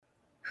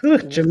Whew,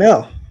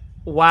 Jamil.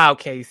 Wow,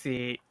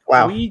 Casey.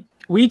 Wow.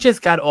 We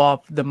just got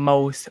off the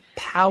most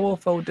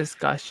powerful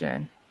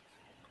discussion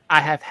I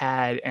have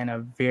had in a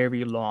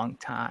very long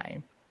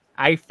time.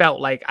 I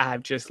felt like I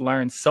have just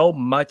learned so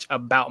much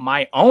about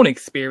my own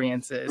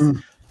experiences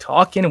Mm.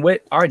 talking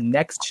with our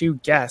next two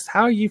guests.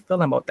 How are you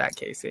feeling about that,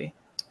 Casey?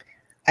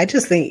 I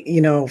just think,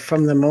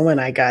 from the moment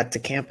I got to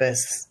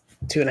campus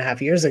 2.5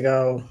 years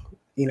ago,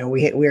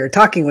 we were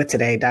talking with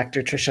today,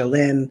 Dr. Tricia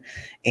Lynn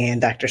and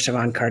Dr.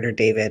 Siobhan Carter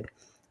David.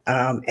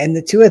 And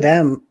the two of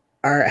them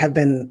have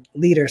been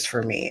leaders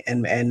for me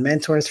and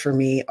mentors for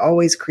me,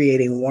 always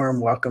creating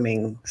warm,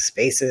 welcoming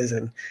spaces.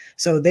 And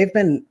so they've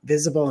been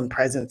visible and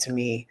present to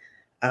me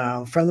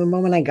from the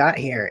moment I got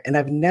here. And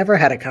I've never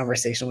had a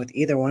conversation with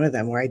either one of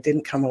them where I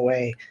didn't come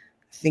away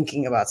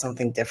thinking about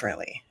something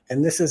differently.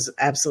 And this is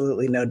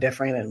absolutely no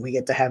different. And we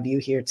get to have you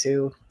here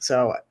too.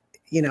 So,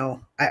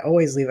 I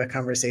always leave a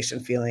conversation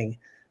feeling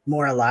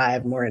more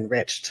alive, more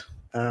enriched.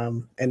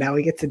 And now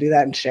we get to do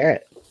that and share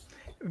it.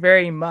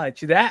 Very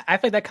much. That I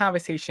think that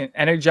conversation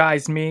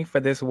energized me for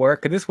this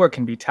work. 'Cause this work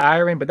can be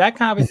tiring, but that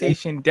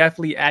conversation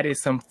definitely added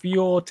some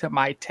fuel to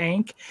my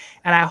tank,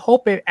 and I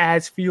hope it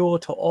adds fuel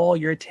to all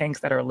your tanks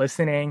that are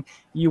listening.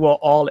 You are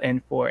all in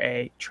for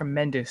a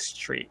tremendous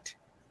treat.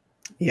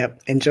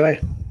 Yep. Enjoy.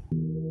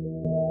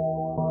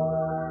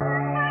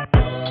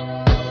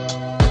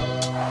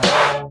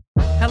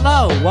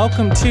 Hello,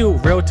 welcome to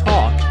Real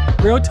Talk.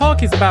 Real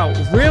Talk is about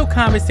real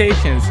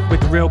conversations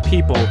with real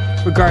people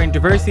regarding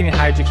diversity in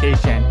higher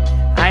education.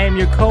 I am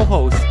your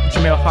co-host,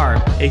 Jamil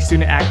Harb, a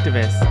student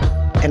activist.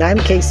 And I'm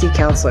Casey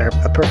Counselor,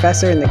 a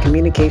professor in the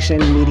Communication,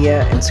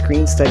 Media, and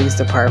Screen Studies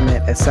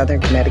Department at Southern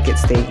Connecticut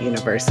State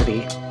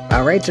University.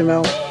 All right,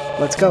 Jamil,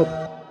 let's go.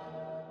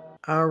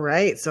 All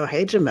right. So,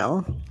 hey,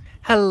 Jamil.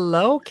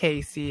 Hello,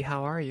 Casey.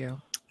 How are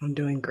you? I'm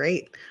doing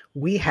great.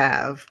 We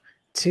have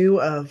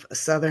two of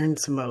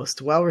Southern's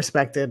most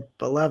well-respected,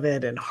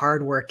 beloved, and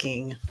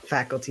hardworking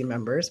faculty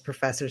members,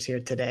 professors here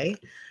today.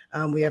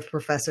 We have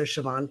Professor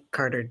Siobhan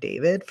Carter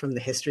David from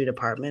the History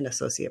Department,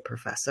 Associate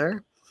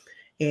Professor.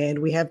 And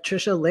we have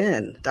Tricia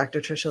Lynn,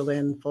 Dr. Tricia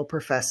Lynn, full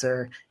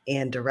professor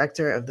and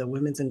director of the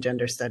Women's and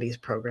Gender Studies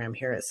program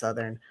here at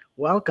Southern.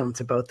 Welcome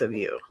to both of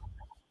you.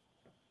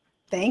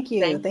 Thank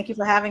you. Thank you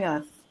for having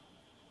us.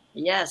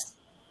 Yes,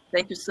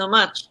 thank you so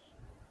much.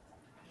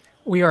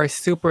 We are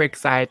super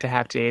excited to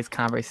have today's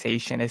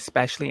conversation,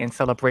 especially in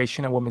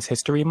celebration of Women's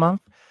History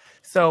Month.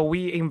 So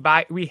we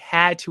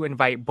had to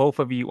invite both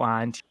of you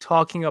on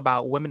talking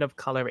about women of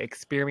color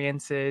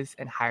experiences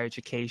in higher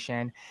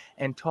education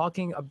and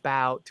talking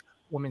about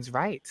women's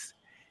rights.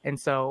 And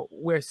so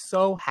we're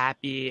so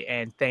happy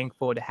and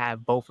thankful to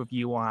have both of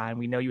you on.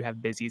 We know you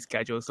have busy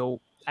schedules,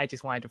 so I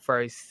just wanted to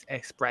first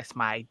express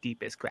my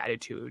deepest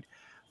gratitude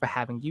for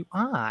having you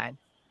on.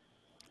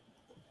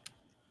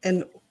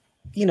 And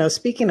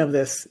speaking of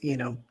this,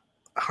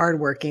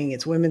 hardworking,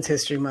 it's Women's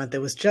History Month. It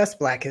was just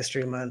Black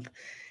History Month.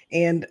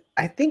 And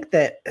I think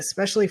that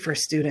especially for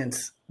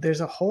students, there's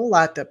a whole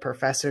lot that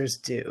professors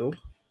do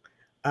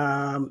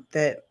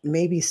that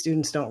maybe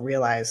students don't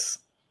realize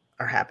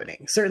are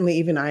happening. Certainly,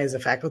 even I, as a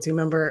faculty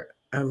member,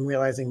 I'm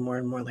realizing more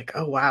and more like,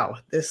 oh, wow,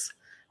 this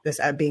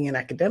being an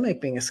academic,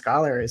 being a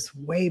scholar is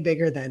way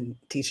bigger than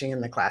teaching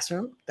in the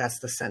classroom. That's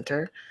the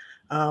center.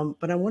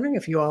 But I'm wondering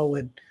if you all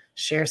would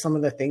share some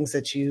of the things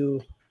that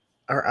you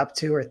are up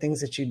to or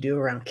things that you do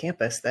around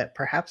campus that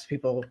perhaps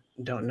people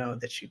don't know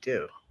that you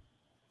do.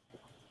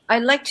 I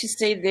like to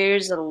say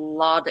there's a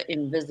lot of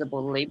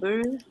invisible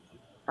labor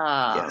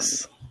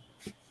Yes.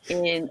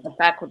 in a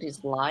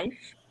faculty's life,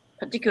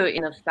 particularly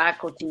in a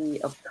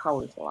faculty of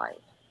color's life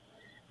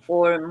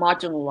or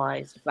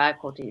marginalized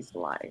faculty's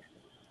life.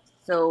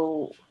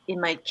 So in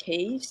my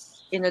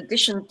case, in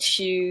addition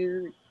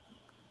to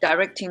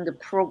directing the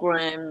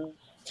program,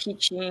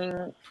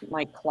 teaching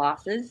my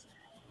classes,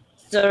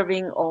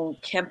 serving on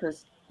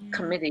campus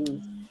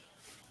committees,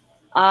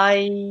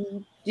 I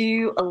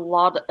do a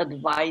lot of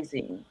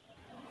advising.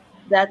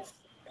 That's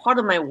part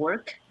of my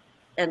work,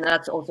 and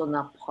that's also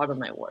not part of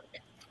my work.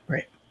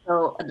 Right.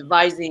 So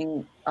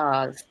advising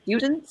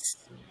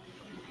students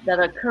that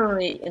are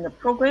currently in the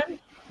program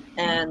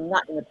and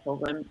not in the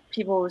program,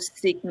 people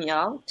seek me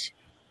out.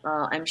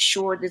 I'm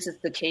sure this is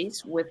the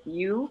case with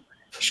you,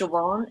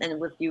 Siobhan, and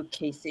with you,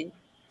 Casey.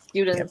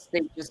 Students,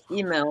 They just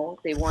email,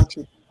 they want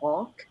to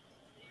talk.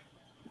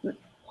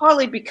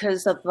 Partly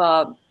because of,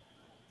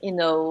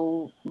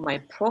 my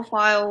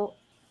profile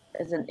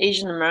as an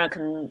Asian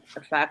American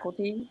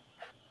faculty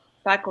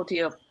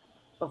of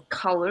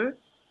color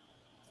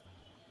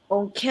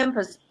on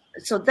campus.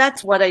 So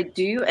that's what I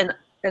do. And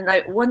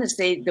I want to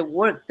say the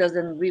work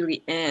doesn't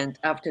really end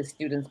after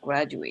students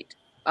graduate.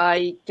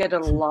 I get a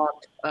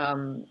lot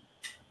of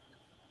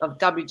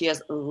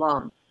WGS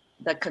alum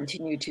that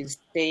continue to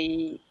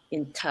stay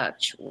in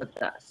touch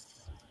with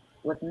us,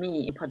 with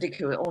me in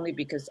particular, only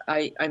because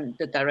I'm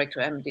the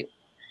director. I'm the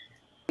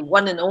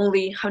one and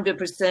only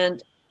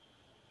 100%,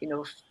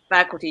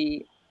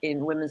 faculty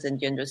in women's and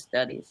gender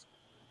studies.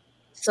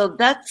 So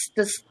that's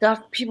the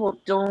stuff people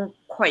don't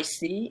quite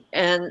see,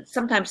 and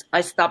sometimes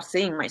I stop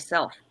seeing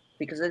myself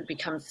because it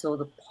becomes so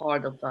the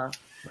part of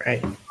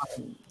Right.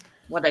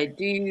 what I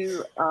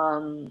do.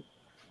 And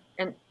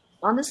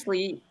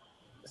honestly,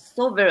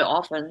 so very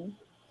often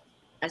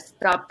I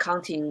stop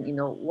counting,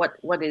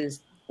 what is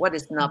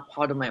not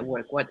part of my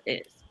work, what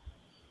is.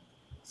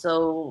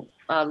 So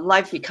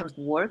life becomes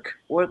work,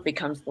 work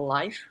becomes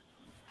life.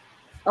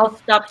 I'll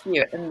stop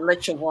here and let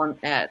Siobhan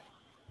add.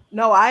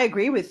 No, I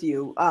agree with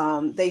you.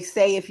 They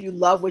say if you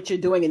love what you're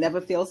doing, it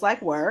never feels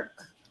like work.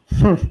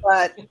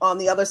 But on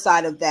the other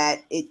side of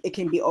that, it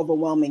can be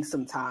overwhelming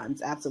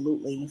sometimes.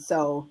 Absolutely.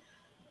 So,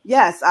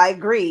 yes, I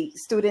agree.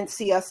 Students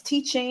see us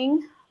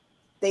teaching,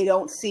 they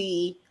don't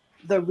see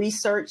the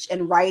research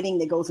and writing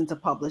that goes into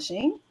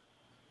publishing.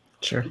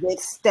 Sure. The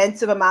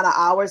extensive amount of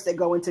hours that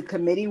go into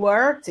committee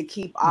work to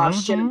keep our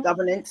shared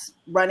governance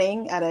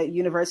running at a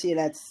university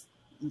that's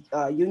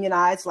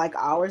unionized like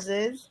ours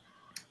is.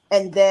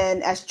 And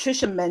then, as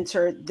Trisha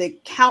mentioned, the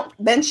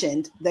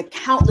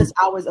countless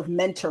hours of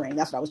mentoring.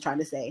 That's what I was trying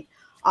to say.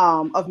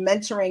 Of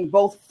mentoring,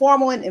 both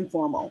formal and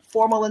informal.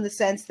 Formal in the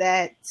sense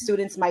that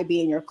students might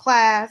be in your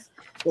class,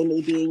 they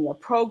may be in your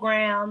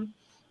program.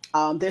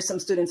 There's some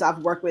students I've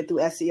worked with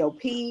through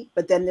SCOP,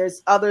 but then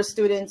there's other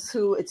students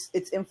who it's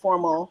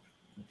informal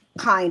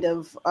kind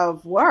of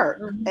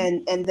work.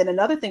 Mm-hmm. And then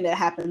another thing that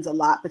happens a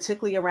lot,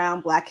 particularly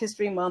around Black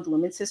History Month,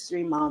 Women's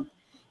History Month,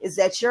 is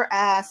that you're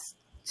asked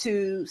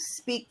to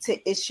speak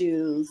to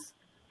issues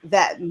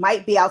that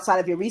might be outside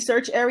of your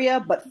research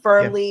area, but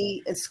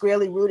firmly and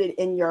squarely rooted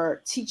in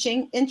your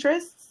teaching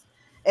interests.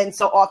 And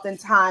so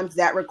oftentimes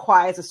that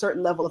requires a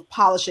certain level of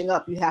polishing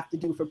up you have to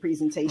do for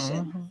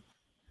presentation.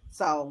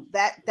 So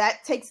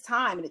that takes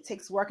time and it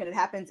takes work, and it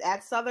happens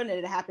at Southern and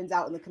it happens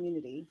out in the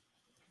community.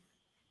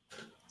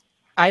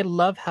 I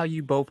love how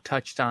you both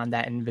touched on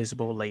that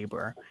invisible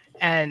labor.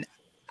 And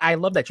I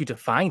love that you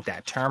defined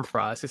that term for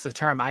us. It's a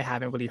term I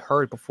haven't really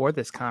heard before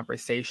this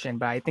conversation,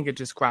 but I think it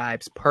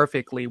describes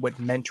perfectly what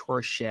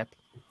mentorship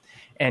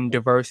and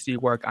diversity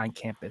work on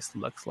campus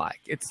looks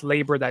like. It's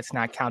labor that's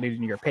not counted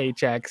in your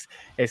paychecks.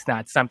 It's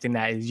not something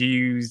that is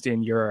used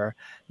in your,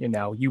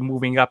 you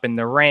moving up in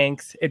the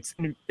ranks. It's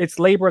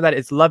labor that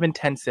is love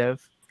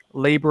intensive,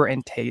 labor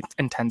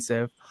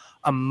intensive,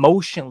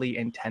 emotionally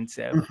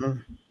intensive,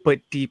 but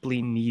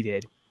deeply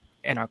needed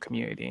in our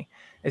community,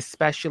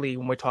 especially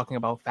when we're talking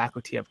about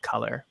faculty of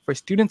color. For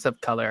students of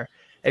color,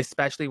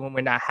 especially when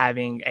we're not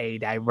having a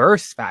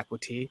diverse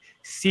faculty,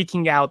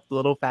 seeking out the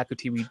little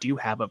faculty we do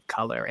have of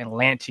color and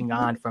latching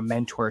on for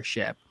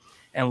mentorship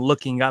and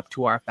looking up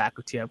to our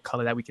faculty of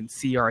color that we can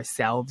see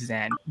ourselves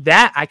in.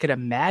 That, I could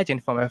imagine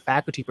from a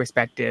faculty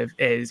perspective,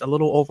 is a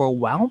little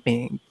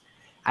overwhelming.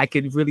 I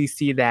could really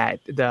see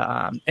that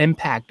the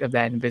impact of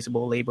that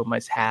invisible labor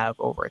must have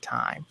over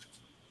time.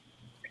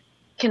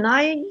 Can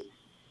I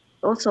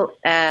also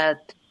add,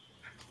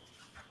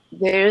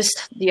 there's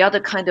the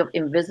other kind of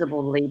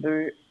invisible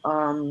labor,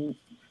 and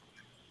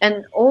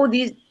all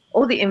the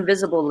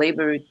invisible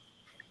labor,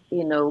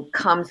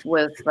 comes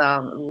with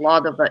a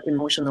lot of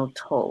emotional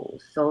toll.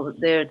 So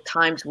there are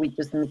times we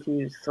just need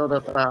to sort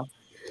of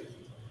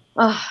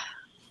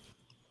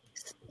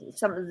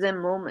some Zen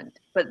moment.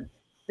 But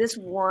this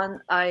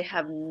one, I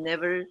have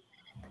never.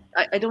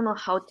 I don't know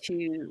how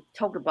to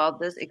talk about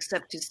this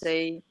except to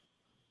say,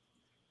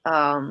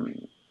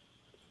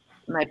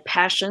 my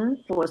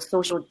passion for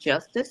social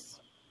justice,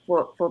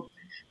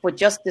 for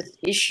justice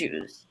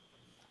issues.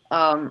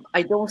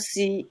 I don't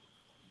see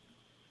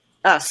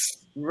us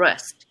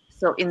rest.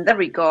 So in that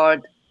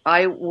regard,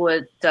 I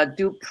would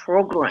do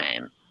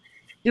programs,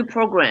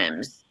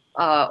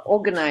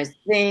 organize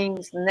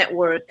things,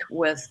 network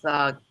with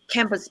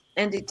campus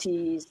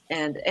entities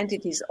and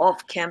entities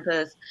off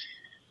campus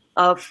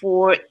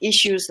for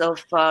issues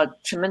of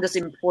tremendous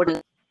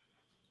importance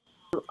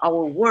to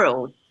our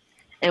world,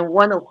 and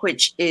one of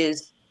which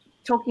is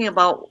talking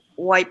about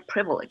white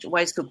privilege,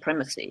 white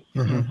supremacy.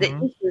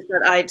 The issues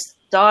that I've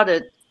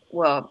started,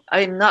 well,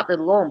 I'm not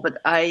alone,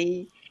 but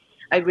I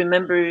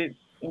remember,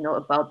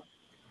 about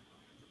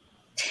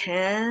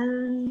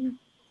 10,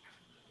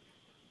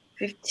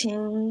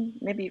 15,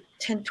 maybe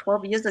 10,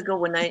 12 years ago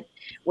when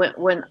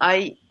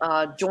I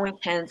joined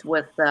hands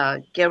with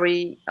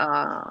Gary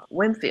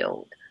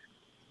Winfield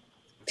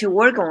to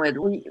work on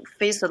it, we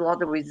faced a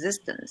lot of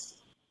resistance.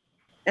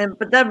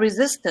 But that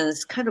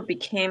resistance kind of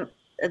became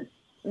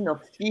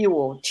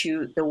fuel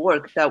to the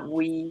work that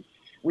we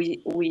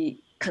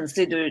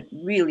considered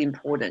really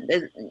important.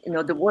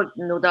 The work,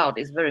 no doubt,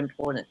 is very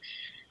important.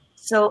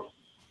 So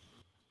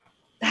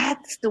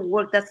that's the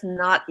work that's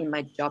not in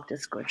my job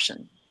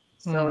description.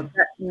 So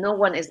that no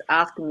one is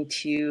asking me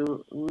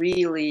to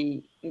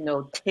really,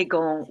 take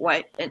on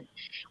white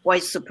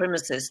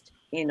supremacist,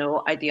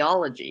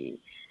 ideology.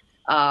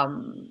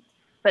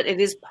 But it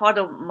is part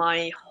of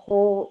my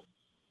whole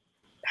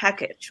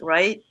package,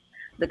 right?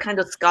 The kind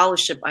of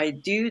scholarship I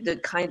do, the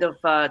kind of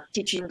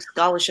teaching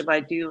scholarship I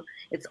do,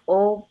 it's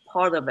all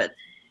part of it.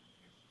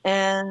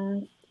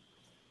 And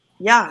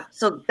yeah,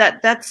 so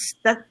that's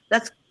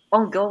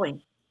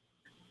ongoing,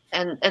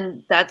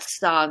 and that's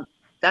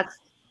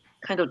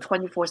kind of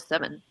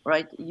 24/7,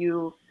 right?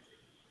 You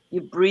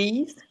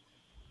breathe,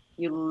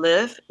 you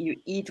live, you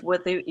eat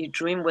with it, you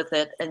dream with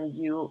it, and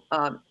you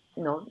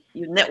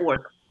you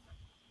network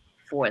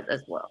for it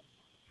as well.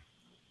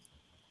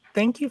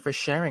 Thank you for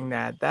sharing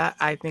that. That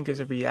I think is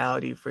a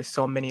reality for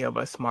so many of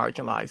us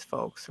marginalized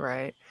folks,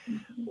 right?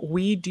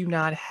 We do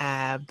not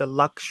have the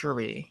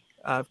luxury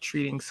of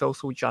treating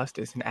social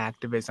justice and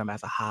activism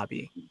as a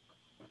hobby,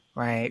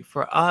 right?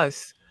 For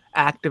us,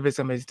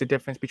 activism is the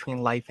difference between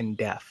life and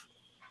death,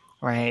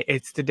 right?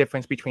 It's the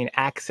difference between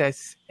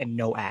access and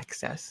no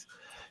access.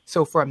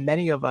 So for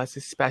many of us,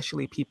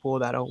 especially people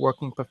that are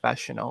working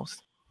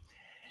professionals,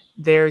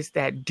 there's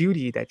that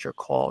duty that you're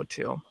called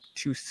to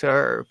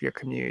serve your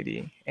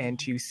community and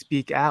to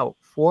speak out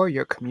for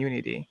your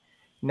community,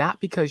 not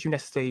because you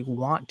necessarily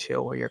want to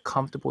or you're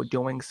comfortable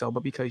doing so,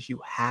 but because you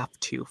have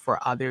to for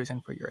others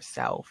and for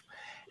yourself.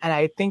 And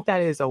I think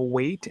that is a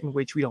weight in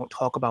which we don't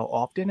talk about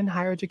often in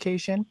higher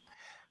education,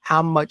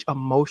 how much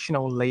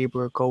emotional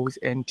labor goes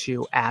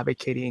into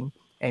advocating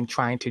and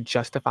trying to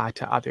justify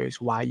to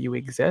others why you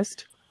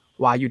exist,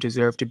 why you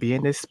deserve to be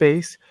in this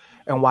space,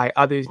 and why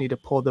others need to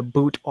pull the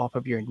boot off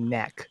of your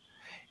neck.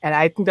 And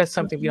I think that's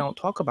something we don't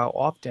talk about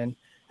often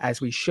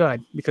as we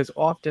should, because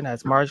often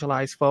as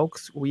marginalized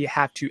folks, we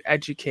have to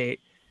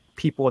educate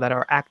people that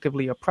are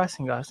actively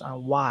oppressing us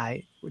on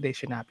why they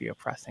should not be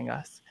oppressing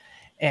us.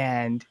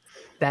 And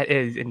that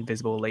is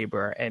invisible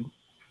labor. And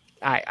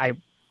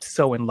I'm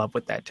so in love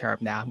with that term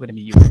now. I'm going to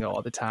be using it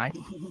all the time.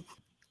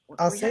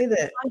 I'll say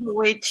that find a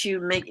way to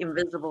make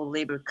invisible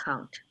labor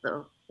count,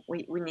 though.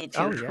 We need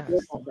to work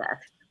on that.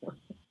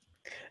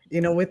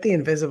 With the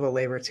invisible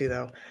labor too,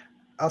 though,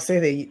 I'll say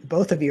that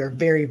both of you are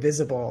very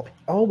visible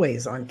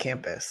always on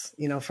campus.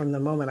 From the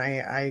moment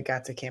I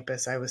got to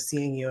campus, I was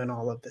seeing you in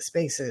all of the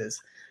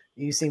spaces.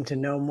 You seem to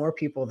know more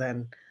people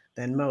than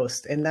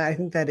most. And I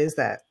think that is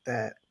that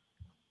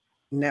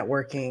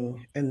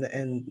networking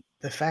and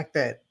the fact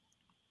that,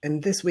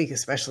 and this week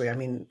especially, I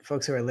mean,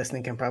 folks who are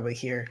listening can probably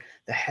hear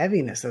the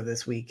heaviness of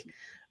this week,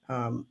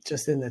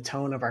 just in the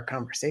tone of our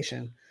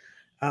conversation.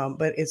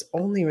 But it's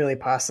only really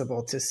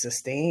possible to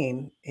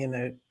sustain in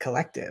a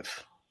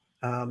collective.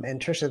 And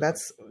Trisha,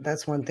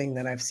 that's one thing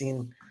that I've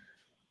seen,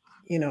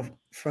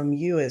 from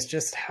you, is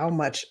just how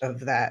much of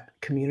that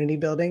community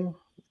building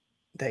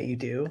that you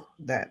do,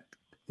 that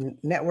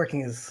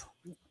networking is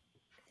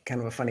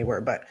kind of a funny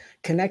word, but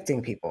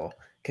connecting people,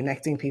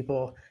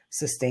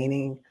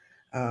 sustaining,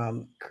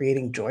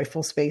 creating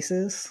joyful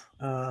spaces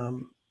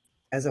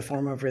as a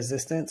form of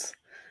resistance.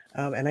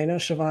 And I know,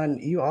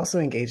 Siobhan, you also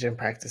engage in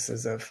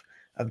practices of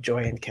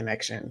joy and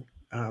connection,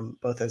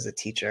 both as a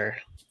teacher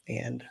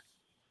and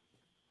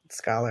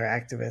scholar,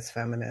 activist,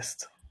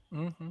 feminist.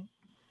 Mm-hmm.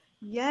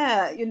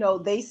 Yeah,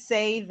 they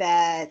say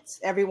that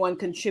everyone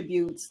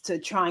contributes to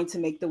trying to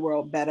make the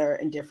world better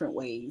in different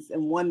ways.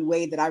 And one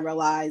way that I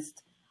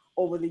realized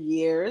over the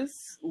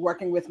years,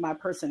 working with my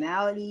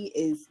personality,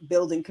 is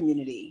building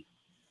community.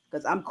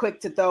 Because I'm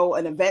quick to throw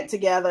an event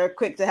together,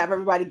 quick to have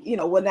everybody,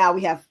 now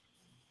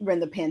we're in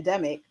the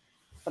pandemic,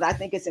 but I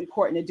think it's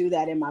important to do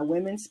that in my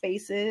women's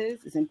spaces.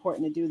 It's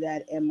important to do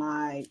that in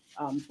my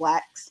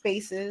Black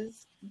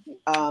spaces.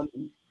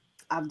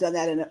 I've done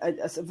that in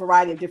a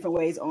variety of different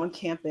ways on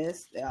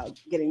campus,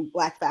 getting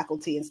Black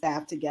faculty and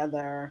staff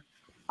together.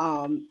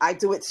 I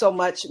do it so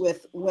much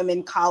with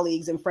women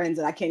colleagues and friends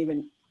that I can't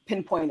even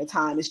pinpoint a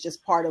time. It's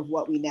just part of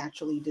what we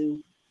naturally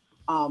do,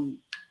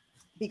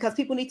 because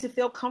people need to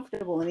feel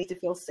comfortable and need to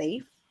feel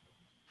safe.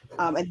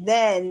 And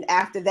then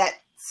after that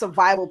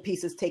survival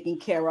piece is taken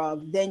care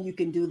of, then you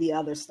can do the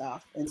other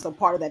stuff. And so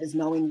part of that is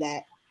knowing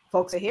that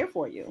folks are here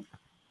for you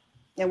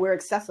and we're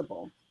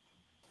accessible.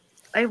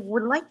 I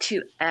would like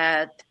to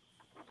add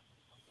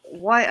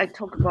why I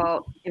talk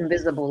about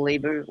invisible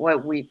labor, why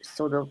we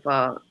sort of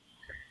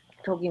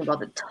talking about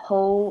the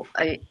toll.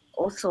 I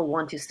also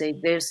want to say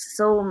there's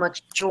so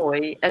much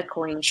joy,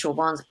 echoing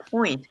Siobhan's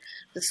point,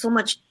 there's so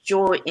much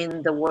joy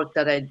in the work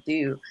that I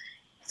do.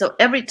 So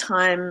every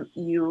time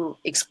you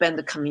expand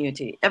the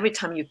community, every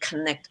time you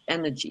connect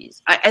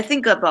energies, I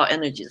think about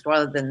energies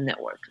rather than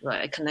network.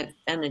 Right? I connect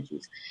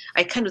energies.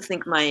 I kind of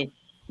think my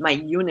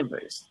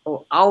universe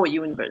or our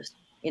universe,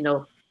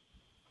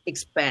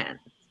 expand.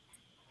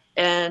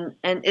 And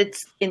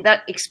it's in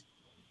that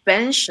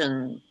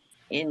expansion,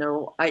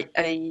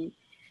 I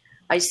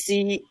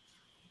see,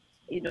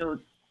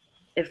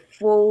 a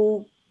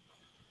full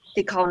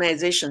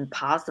decolonization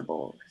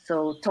possible.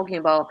 So talking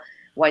about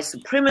white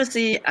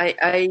supremacy,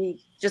 I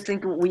just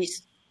think we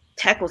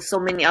tackle so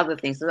many other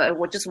things. So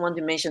I just want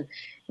to mention,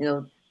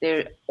 there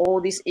are all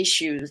these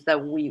issues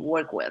that we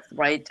work with,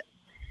 right?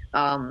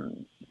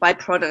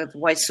 Byproduct of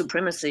white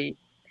supremacy,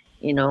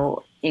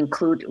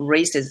 include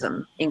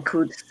racism,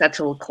 include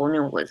settled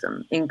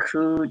colonialism,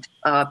 include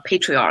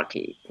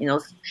patriarchy,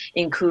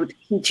 include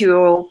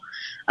hetero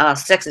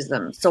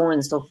sexism, so on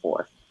and so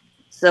forth.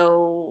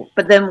 So,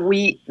 but then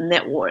we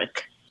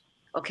network.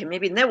 Okay,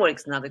 maybe network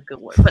is not a good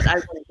word, but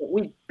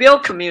we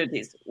build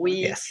communities.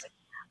 We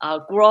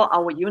grow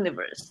our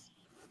universe,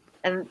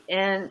 and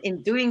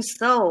in doing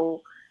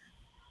so,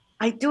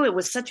 I do it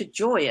with such a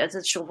joy. As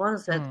Siobhan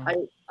said,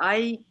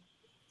 I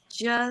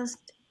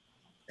just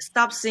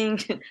stop seeing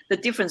the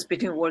difference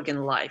between work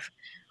and life,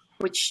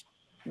 which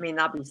may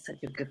not be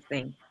such a good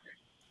thing.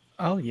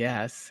 Oh,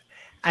 yes.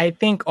 I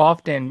think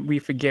often we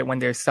forget when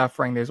there's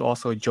suffering, there's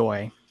also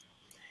joy.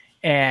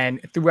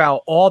 And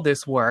throughout all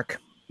this work,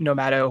 no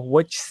matter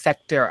which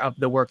sector of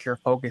the work you're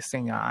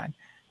focusing on,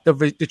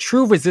 the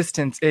true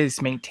resistance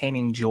is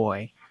maintaining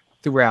joy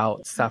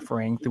throughout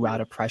suffering,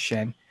 throughout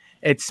oppression.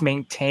 It's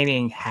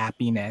maintaining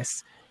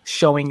happiness,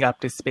 showing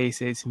up to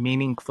spaces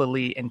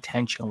meaningfully,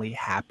 intentionally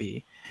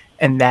happy.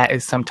 And that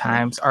is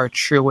sometimes our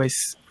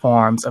truest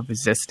forms of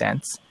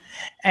resistance.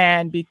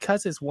 And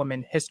because it's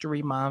Women's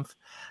History Month,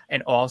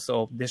 and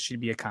also this should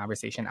be a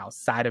conversation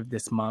outside of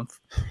this month,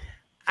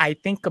 I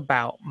think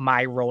about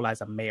my role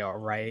as a male,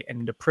 right?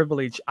 And the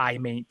privilege I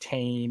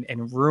maintain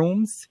in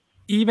rooms,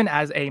 even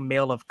as a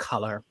male of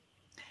color.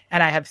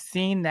 And I have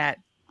seen that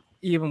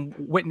even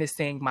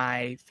witnessing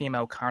my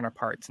female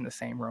counterparts in the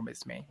same room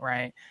as me,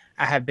 right?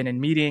 I have been in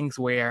meetings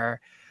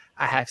where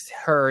I have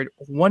heard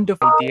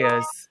wonderful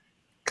ideas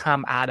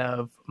come out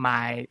of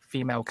my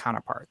female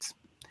counterparts.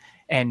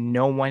 And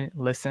no one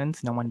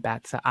listens, no one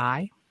bats an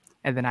eye.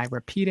 And then I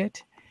repeat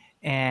it.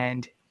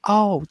 And,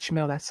 oh,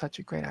 Jamil, that's such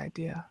a great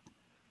idea.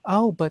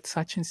 Oh, but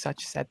such and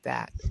such said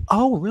that.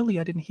 Oh, really?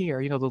 I didn't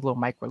hear. Those little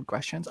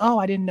microaggressions. Oh,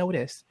 I didn't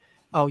notice.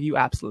 Oh, you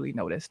absolutely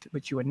noticed,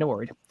 but you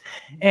ignored.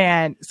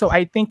 And so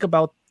I think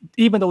about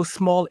even those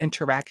small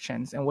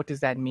interactions and what does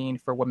that mean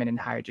for women in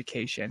higher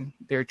education,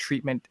 their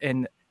treatment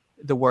in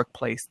the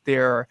workplace,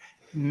 their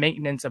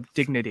maintenance of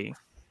dignity,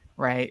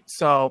 right?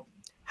 So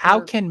how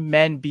can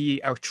men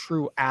be a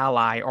true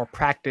ally or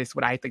practice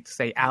what I think to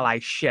say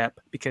allyship?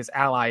 Because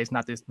ally is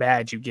not this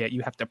badge you get.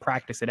 You have to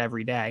practice it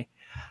every day.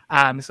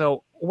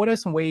 So what are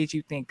some ways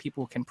you think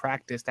people can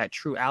practice that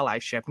true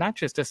allyship, not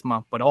just this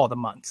month, but all the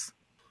months?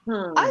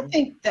 I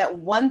think that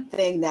one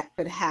thing that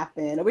could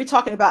happen, are we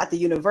talking about at the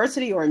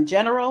university or in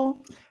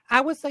general? I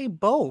would say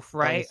both,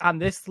 right? On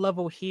this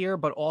level here,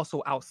 but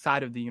also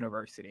outside of the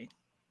university.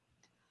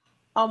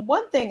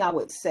 One thing I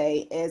would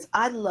say is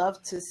I'd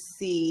love to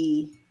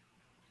see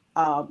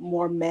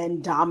more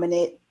men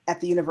dominant at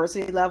the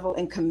university level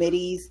in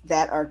committees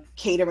that are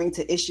catering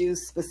to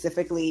issues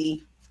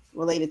specifically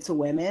related to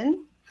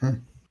women.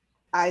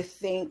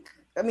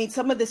 I mean,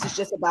 some of this is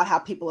just about how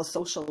people are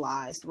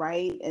socialized,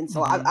 right? And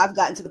so I've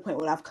gotten to the point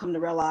where I've come to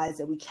realize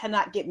that we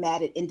cannot get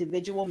mad at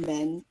individual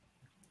men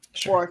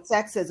for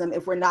sexism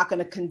if we're not going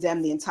to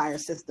condemn the entire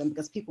system,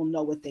 because people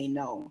know what they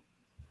know.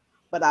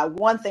 But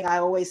one thing I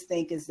always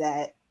think is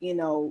that,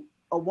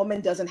 a woman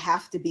doesn't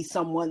have to be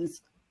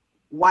someone's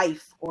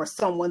wife or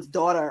someone's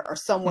daughter or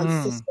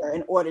someone's sister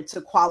in order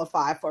to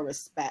qualify for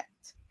respect.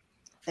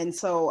 And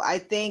so I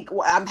think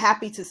I'm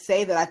happy to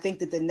say that I think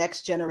that the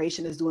next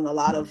generation is doing a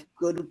lot of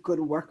good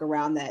work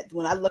around that.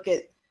 When I look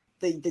at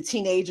the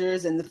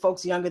teenagers and the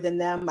folks younger than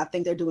them, I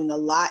think they're doing a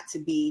lot to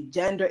be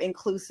gender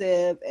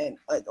inclusive and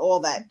all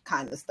that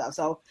kind of stuff.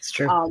 So it's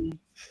true. And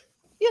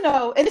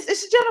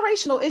it's a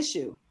generational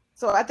issue.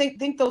 So I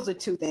think those are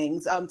two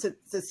things.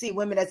 To see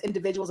women as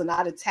individuals and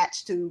not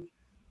attached to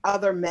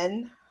other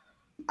men.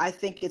 I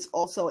think it's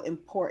also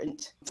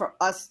important for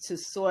us to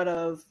sort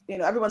of,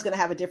 everyone's going to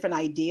have a different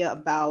idea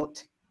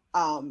about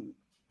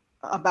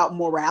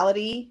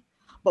morality.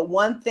 But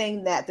one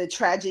thing that the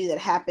tragedy that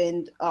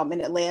happened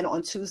in Atlanta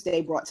on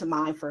Tuesday brought to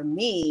mind for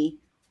me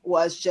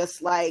was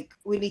just like,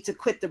 we need to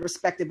quit the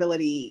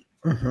respectability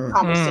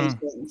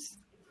conversations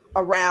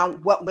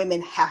around what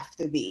women have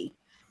to be.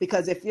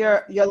 Because if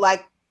you're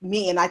like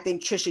me, and I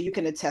think, Trisha, you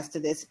can attest to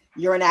this,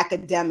 you're an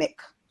academic,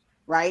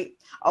 right?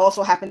 I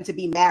also happen to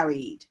be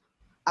married.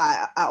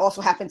 I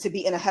also happen to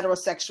be in a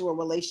heterosexual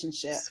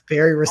relationship. It's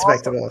very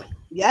respectable. Also,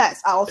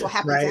 yes. I also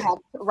happen to have,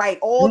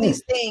 all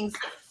these things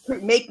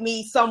make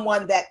me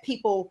someone that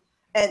people,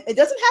 and it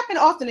doesn't happen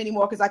often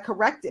anymore because I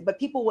correct it, but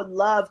people would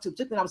love to,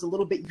 particularly when I was a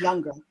little bit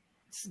younger,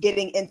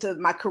 getting into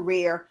my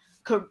career,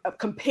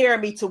 compare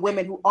me to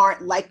women who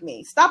aren't like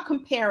me. Stop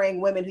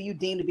comparing women who you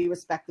deem to be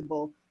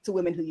respectable to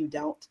women who you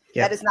don't.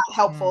 Yep. That is not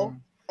helpful.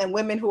 And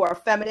women who are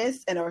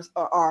feminists and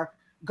are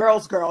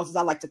girls, as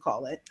I like to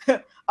call it,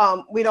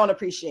 we don't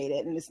appreciate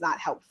it, and it's not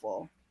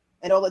helpful.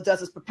 And all it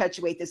does is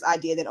perpetuate this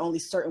idea that only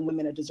certain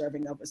women are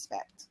deserving of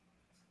respect.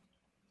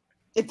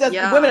 It does.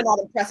 Yeah. Women are not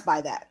impressed by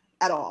that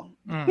at all.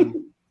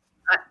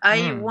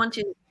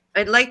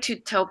 I'd like to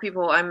tell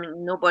people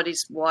I'm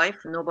nobody's wife,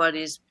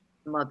 nobody's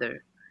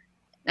mother,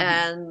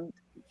 and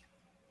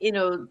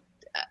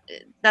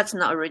that's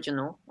not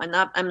original. I'm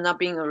not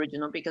being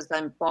original because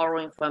I'm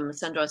borrowing from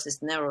Sandra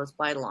Cisneros'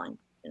 byline.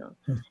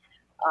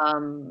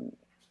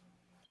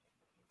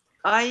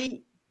 I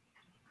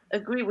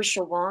agree with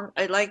Siobhan.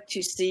 I like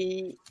to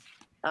see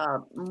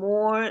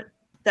more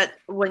that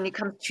when it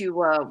comes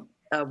to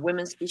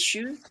women's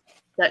issues,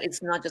 that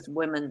it's not just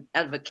women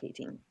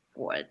advocating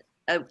for it,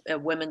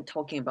 women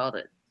talking about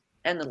it,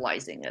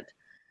 analyzing it.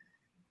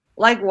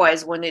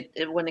 Likewise, when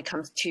it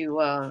comes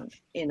to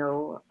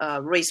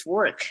race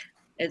work,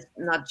 it's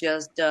not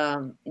just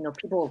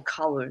people of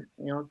color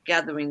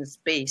gathering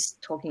space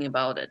talking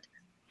about it.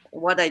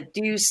 what I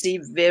do see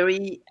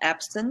very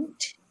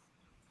absent,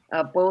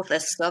 both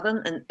at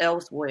Southern and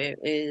elsewhere,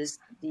 is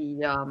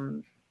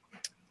the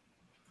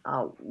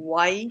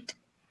white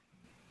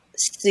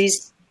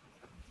cis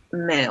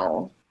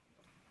male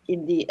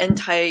in the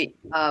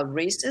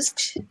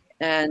anti-racist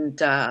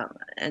and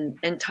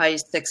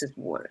anti-sexist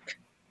work.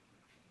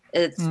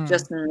 It's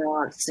just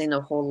not seen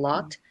a whole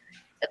lot.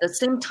 At the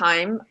same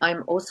time,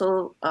 I'm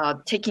also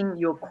taking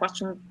your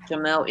question,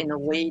 Jamel, in a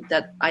way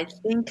that I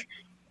think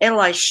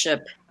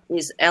allyship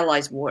is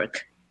allies'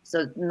 work.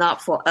 So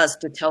not for us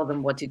to tell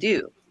them what to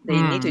do.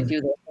 They need to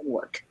do their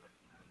homework.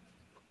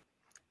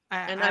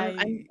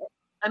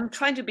 I'm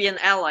trying to be an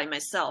ally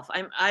myself.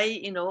 I'm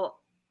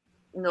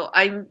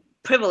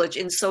privileged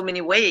in so many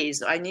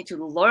ways. I need to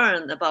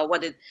learn about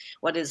what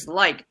it's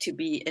like to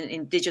be an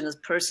indigenous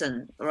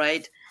person,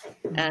 right?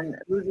 And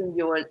losing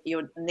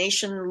your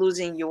nation,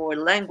 losing your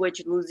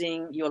language,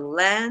 losing your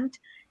land,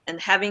 and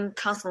having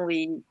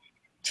constantly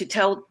to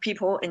tell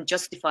people and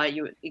justify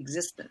your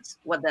existence,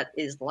 what that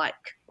is like,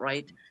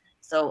 right?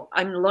 So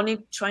I'm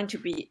learning, trying to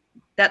be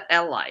that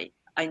ally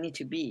I need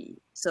to be.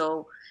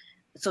 So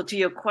to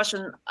your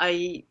question,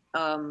 I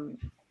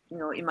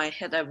in my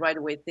head, I right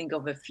away think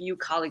of a few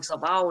colleagues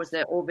of ours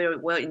that are all very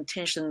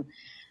well-intentioned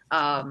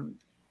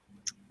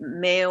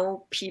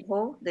male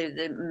people,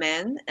 they're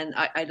men, and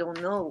I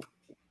don't know,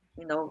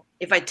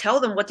 if I tell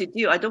them what to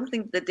do, I don't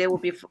think that they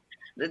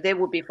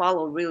will be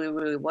followed really,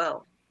 really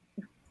well.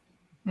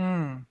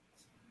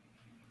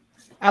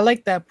 I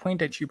like that point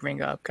that you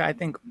bring up. I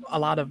think a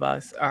lot of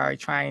us are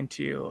trying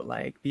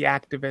to be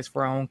activists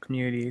for our own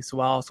communities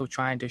while also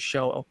trying to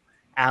show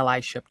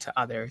allyship to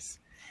others.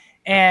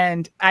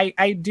 And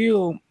I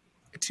do,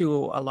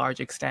 to a large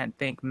extent,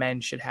 think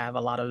men should have a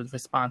lot of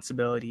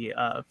responsibility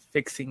of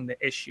fixing the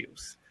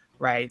issues,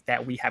 right,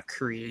 that we have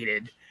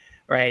created,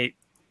 right?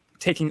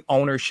 Taking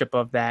ownership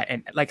of that.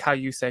 And like how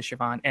you said,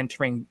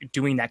 Siobhan,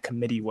 doing that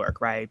committee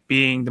work, right?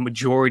 Being the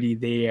majority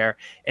there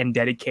and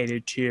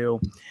dedicated to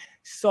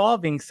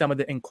solving some of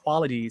the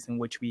inequalities in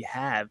which we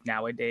have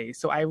nowadays.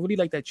 So I really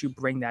like that you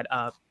bring that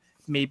up.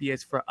 Maybe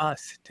it's for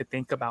us to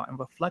think about and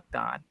reflect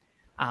on.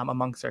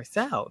 Amongst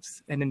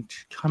ourselves and then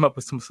come up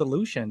with some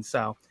solutions.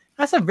 So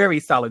that's a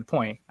very solid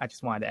point. I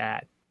just wanted to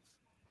add.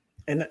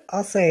 And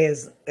I'll say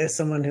as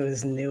someone who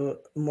is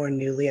more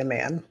newly a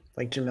man,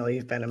 like Jamil,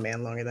 you've been a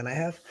man longer than I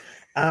have.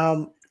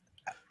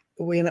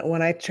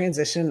 When I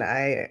transitioned,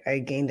 I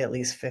gained at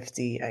least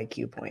 50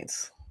 IQ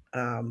points.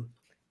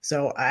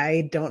 So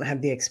I don't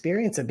have the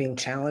experience of being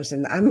challenged,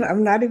 and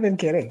I'm not even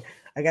kidding.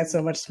 I got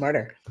so much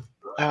smarter.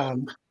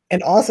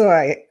 And also,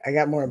 I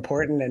got more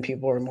important and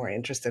people were more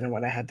interested in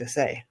what I had to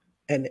say.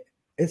 And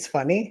it's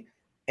funny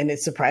and it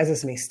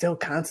surprises me still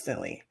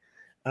constantly.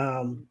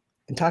 And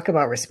talk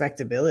about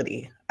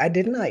respectability. I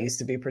did not used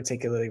to be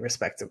particularly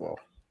respectable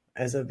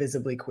as a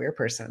visibly queer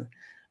person.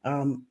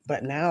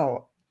 But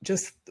now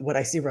just what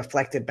I see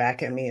reflected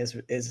back at me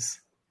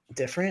is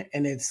different.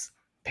 And it's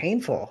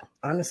painful,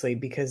 honestly,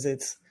 because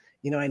it's,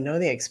 I know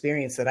the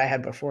experience that I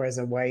had before as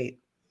a white,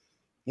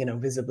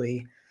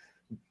 visibly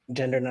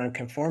gender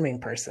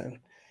nonconforming person,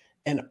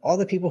 and all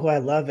the people who I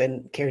love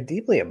and care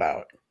deeply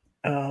about,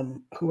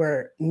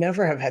 who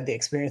never have had the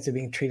experience of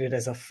being treated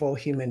as a full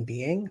human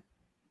being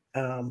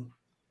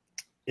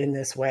in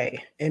this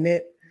way. And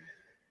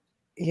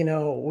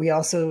we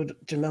also,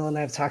 Jamil and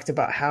I have talked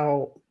about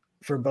how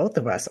for both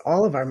of us,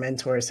 all of our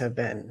mentors have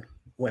been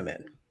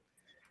women.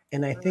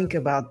 And I think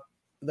about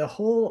the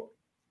whole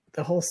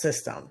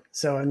system.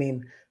 So, I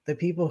mean, the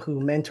people who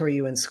mentor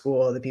you in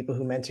school, the people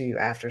who mentor you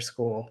after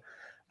school,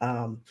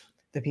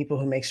 the people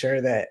who make sure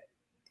that,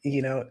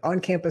 on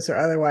campus or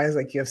otherwise,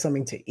 you have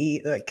something to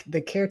eat, like the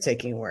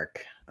caretaking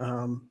work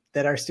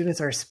that our students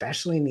are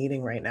especially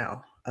needing right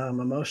now,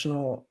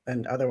 emotional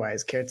and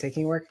otherwise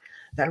caretaking work,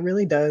 that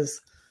really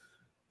does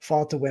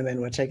fall to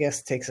women, which I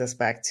guess takes us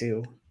back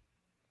to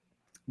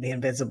the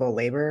invisible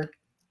labor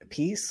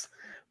piece.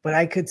 But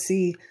I could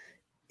see,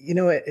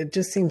 it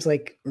just seems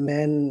like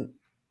men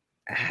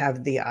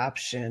have the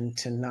option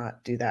to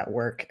not do that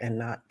work and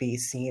not be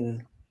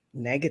seen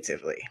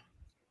negatively.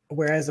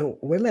 Whereas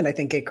women, I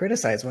think, get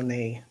criticized when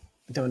they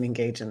don't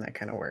engage in that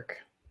kind of work.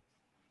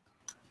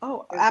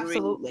 Oh,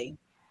 absolutely.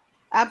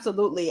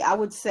 Absolutely. I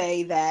would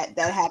say that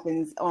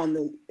happens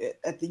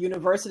at the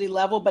university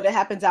level, but it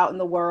happens out in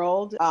the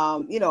world.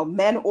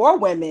 Men or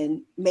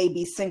women may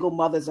be single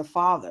mothers or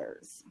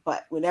fathers,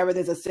 but whenever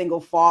there's a single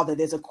father,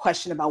 there's a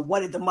question about what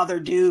did the mother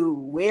do?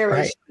 Where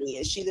is she?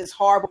 Is she this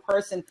horrible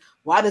person?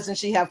 Why doesn't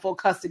she have full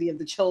custody of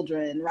the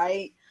children?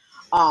 Right.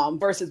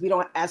 Versus we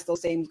don't ask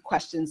those same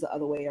questions the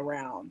other way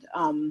around.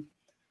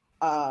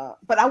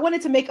 But I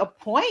wanted to make a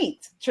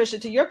point, Trisha,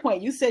 to your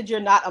point. You said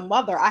you're not a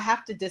mother. I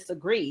have to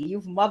disagree.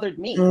 You've mothered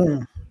me.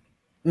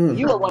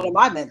 You are one of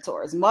my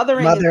mentors.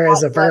 Mothering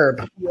is a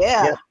verb.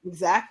 Yeah,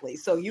 exactly.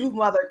 So you've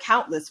mothered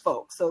countless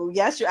folks. So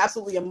yes, you're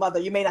absolutely a mother.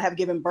 You may not have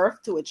given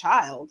birth to a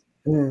child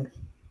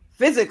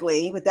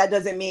physically, but that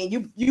doesn't mean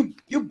you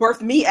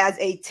birthed me as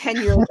a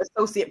tenured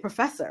associate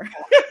professor.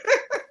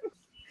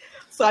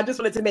 So I just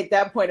wanted to make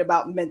that point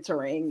about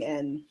mentoring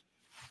and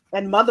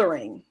and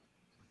mothering.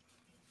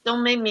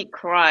 Don't make me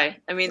cry.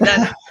 I mean,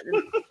 that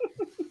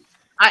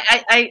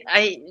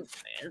I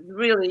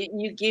really,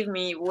 you give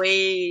me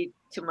way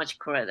too much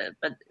credit,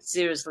 but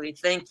seriously,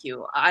 thank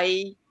you.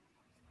 I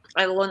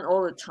learn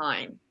all the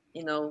time.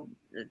 You know,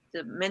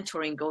 the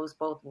mentoring goes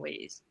both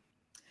ways.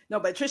 No,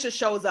 but Trisha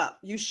shows up.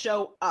 You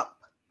show up.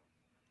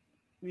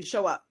 You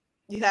show up.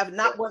 You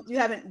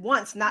haven't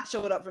once not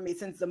showed up for me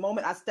since the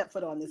moment I stepped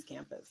foot on this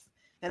campus.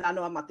 And I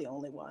know I'm not the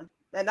only one.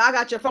 And I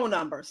got your phone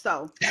number.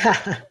 So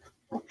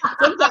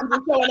sometimes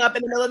you're showing up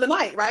in the middle of the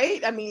night,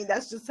 right? I mean,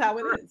 that's just how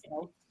it is.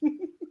 So.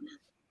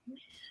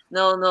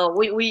 No,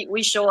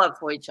 we show up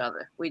for each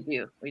other. We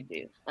do.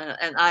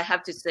 And I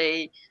have to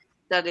say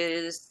that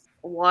is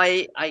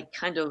why I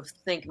kind of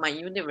think my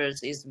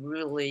universe is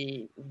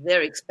really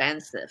very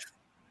expansive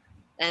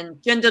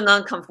and gender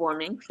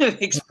non-conforming,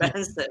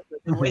 expansive.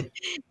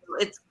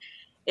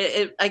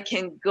 I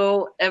can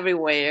go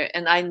everywhere,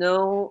 and I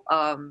know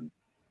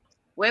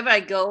wherever I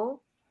go,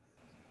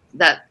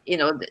 that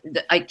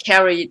I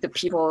carry the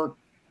people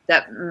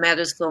that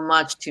matter so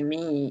much to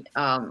me,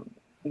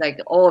 like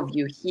all of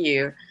you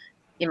here,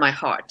 in my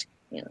heart.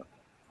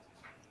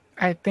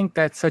 I think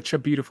that's such a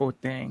beautiful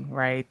thing,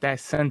 right? That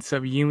sense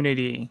of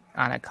unity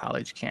on a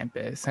college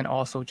campus, and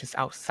also just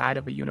outside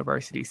of a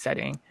university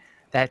setting,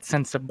 that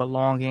sense of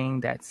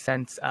belonging, that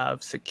sense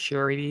of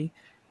security,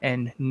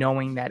 and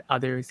knowing that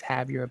others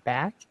have your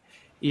back,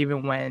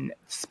 even when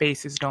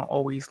spaces don't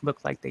always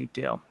look like they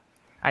do,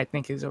 I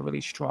think is a really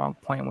strong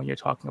point when you're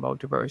talking about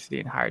diversity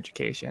in higher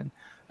education,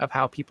 of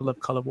how people of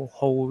color will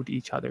hold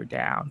each other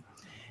down.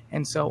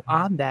 And so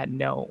on that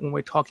note, when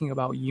we're talking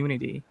about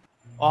unity,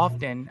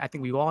 often, I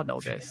think we all know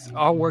this,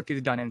 our work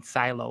is done in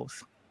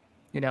silos.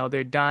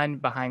 They're done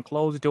behind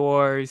closed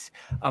doors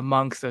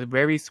amongst a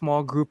very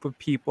small group of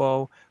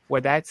people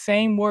where that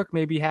same work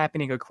may be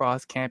happening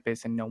across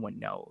campus and no one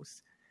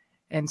knows.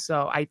 And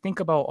so I think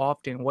about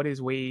often what is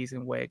ways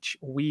in which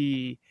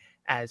we,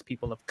 as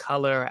people of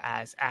color,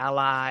 as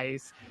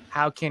allies,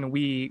 how can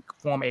we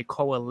form a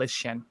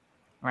coalition,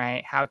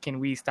 right? How can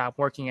we stop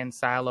working in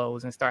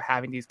silos and start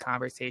having these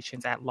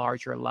conversations at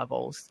larger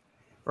levels,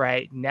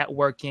 right?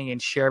 Networking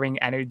and sharing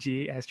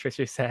energy, as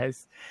Trisha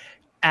says,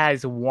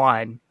 as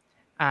one.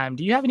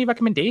 Do you have any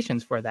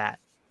recommendations for that?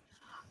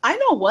 I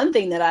know one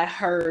thing that I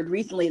heard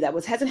recently that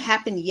hasn't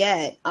happened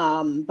yet,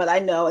 but I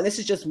know, and this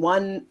is just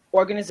one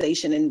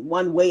organization and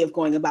one way of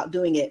going about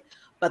doing it,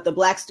 but the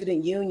Black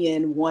Student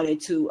Union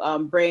wanted to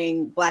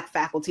bring Black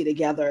faculty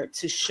together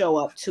to show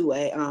up to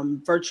a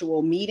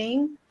virtual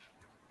meeting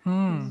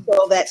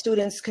so that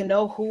students can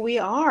know who we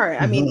are.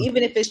 I mean,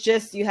 even if it's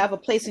just you have a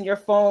place in your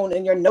phone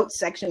in your notes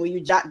section where you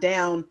jot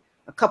down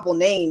a couple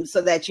names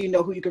so that you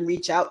know who you can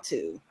reach out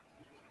to.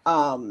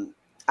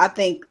 I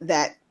think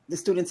that the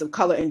students of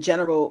color in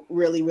general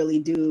really, really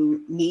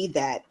do need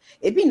that.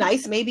 It'd be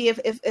nice maybe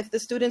if the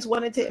students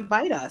wanted to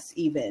invite us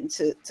even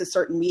to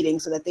certain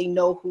meetings so that they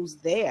know who's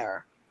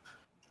there,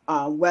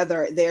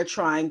 whether they're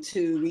trying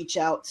to reach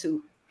out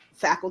to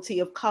faculty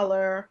of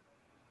color,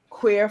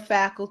 queer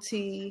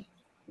faculty,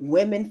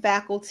 women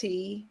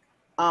faculty,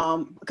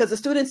 because the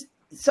students,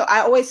 so I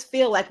always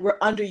feel like we're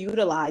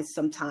underutilized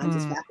sometimes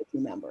as faculty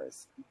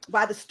members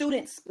by the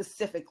students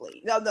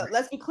specifically. No,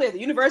 let's be clear. The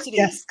university.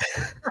 Yes.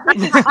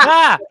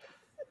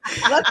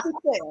 Let's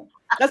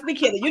be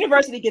clear. The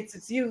university gets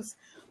its use,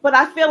 but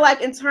I feel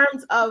like in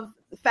terms of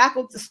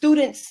faculty,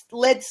 students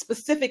led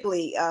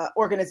specifically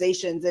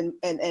organizations and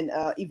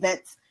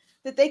events,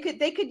 that they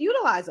could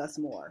utilize us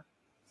more.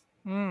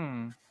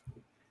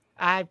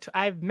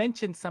 I've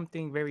mentioned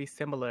something very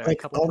similar.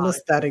 Like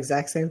almost that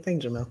exact same thing,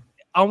 Jamil.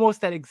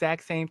 Almost that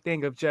exact same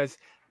thing of just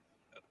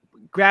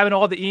grabbing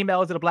all the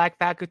emails of the Black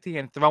faculty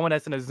and throwing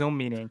us in a Zoom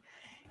meeting.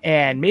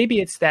 And maybe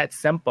it's that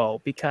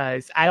simple,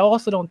 because I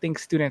also don't think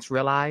students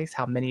realize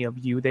how many of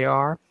you there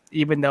are,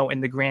 even though in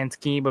the grand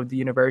scheme of the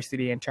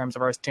university, in terms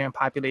of our student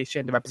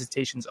population, the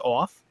representation's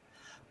off.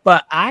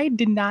 But I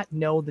did not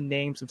know the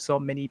names of so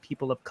many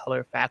people of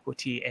color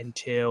faculty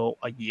until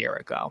a year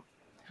ago.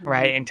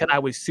 Right. Until I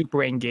was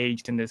super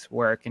engaged in this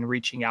work and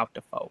reaching out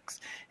to folks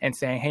and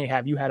saying, hey,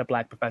 have you had a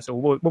Black professor?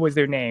 What was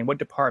their name? What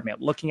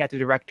department? Looking at the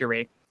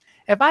directory.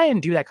 If I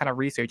didn't do that kind of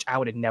research, I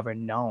would have never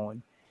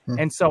known.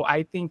 And so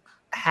I think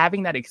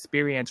having that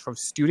experience for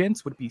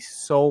students would be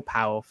so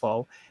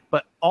powerful,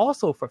 but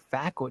also for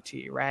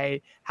faculty,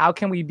 right? How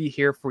can we be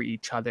here for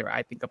each other?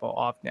 I think about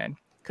often,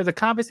 because the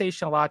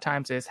conversation a lot of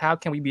times is how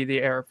can we be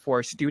there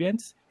for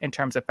students in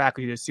terms of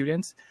faculty to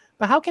students?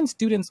 But how can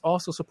students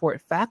also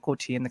support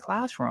faculty in the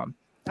classroom,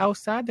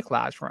 outside the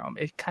classroom?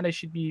 It kind of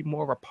should be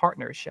more of a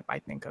partnership, I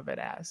think of it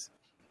as.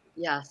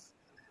 Yes,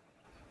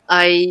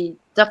 I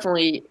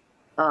definitely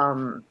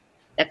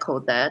echo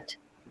that.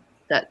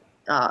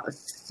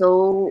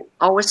 So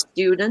our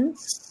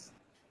students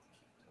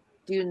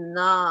do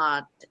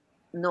not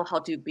know how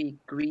to be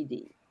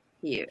greedy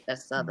here at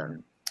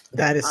Southern.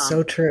 That is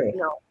so true.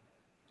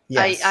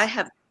 Yes. I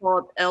have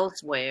taught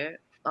elsewhere.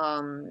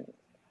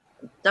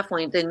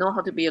 Definitely, they know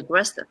how to be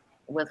aggressive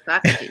with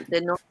faculty.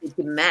 They know how to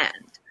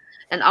demand.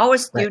 And our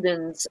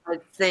students, I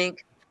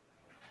think,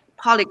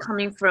 partly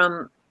coming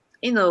from,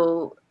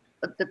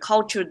 the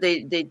culture.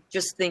 They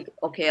just think,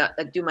 okay,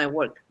 I do my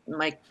work.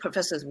 My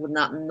professors would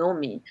not know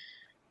me.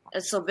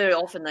 And so very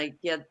often I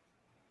get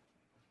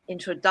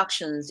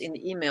introductions in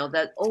the email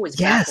that always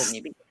baffle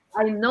me, because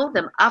I know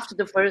them after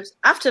the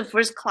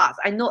first class.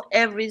 I know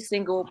every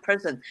single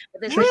person.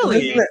 But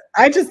Really?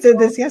 I just did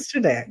this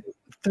yesterday.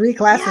 3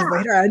 classes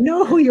later, I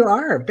know who you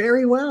are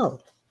very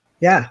well.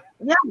 Yeah.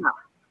 Yeah.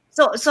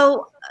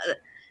 So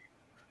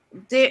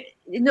there,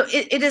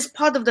 it is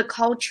part of the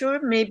culture,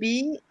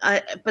 maybe.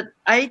 But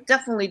I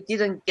definitely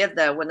didn't get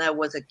that when I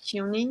was at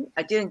CUNY.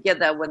 I didn't get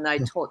that when I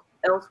taught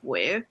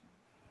elsewhere.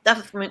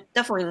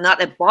 Definitely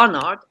not at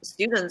Barnard.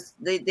 Students,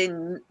 they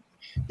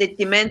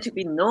demand to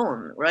be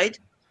known, right?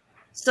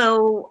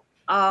 So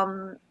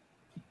our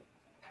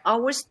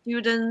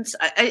students,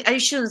 I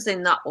shouldn't say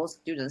not all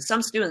students.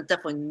 Some students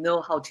definitely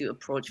know how to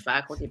approach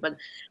faculty, but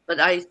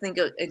I think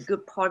a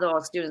good part of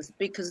our students,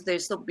 because they're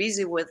so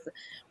busy with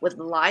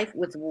life,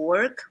 with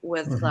work,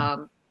 with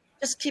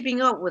just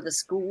keeping up with the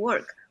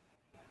schoolwork.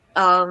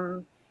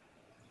 I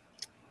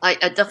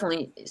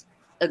definitely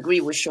agree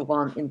with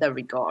Siobhan in that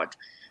regard.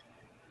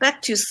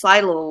 Back to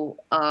silo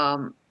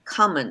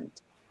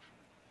comment.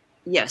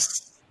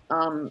 Yes,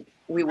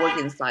 we work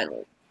in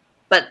silos,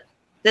 but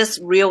this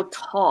Real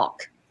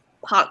Talk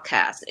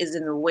podcast is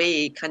in a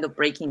way kind of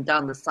breaking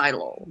down the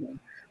silo,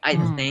 I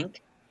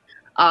think.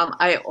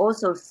 I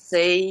also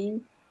say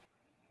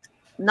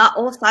not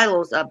all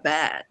silos are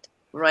bad,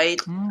 right?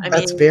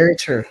 That's very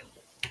true.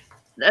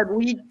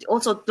 We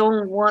also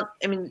don't want,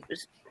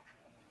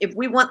 if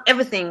we want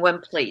everything in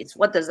one place,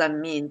 what does that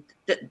mean?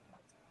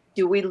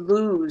 Do we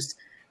lose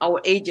our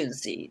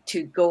agency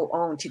to go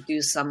on to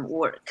do some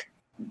work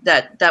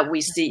that we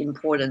see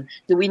important?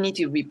 Do we need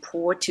to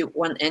report to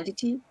one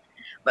entity?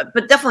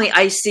 But definitely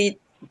I see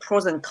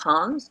pros and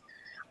cons.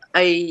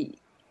 I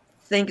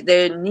think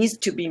there needs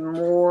to be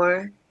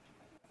more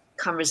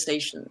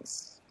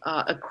conversations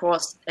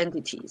across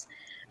entities.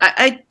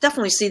 I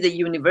definitely see the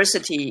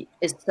university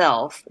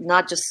itself,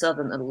 not just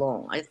Southern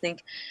alone. I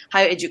think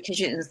higher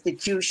education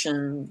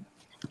institution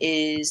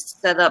is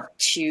set up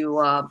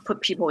to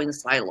put people in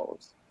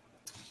silos.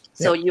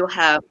 So you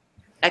have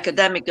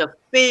academic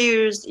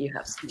affairs, you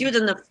have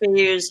student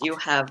affairs, you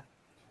have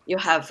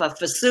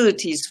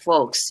facilities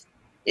folks.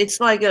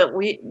 It's like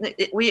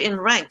we're in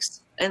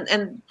ranks,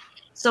 and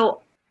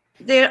so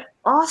they're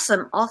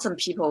awesome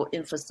people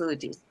in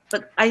facilities,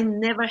 but I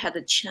never had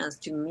a chance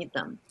to meet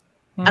them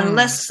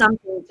unless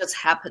something just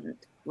happened,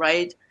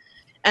 right?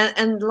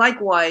 And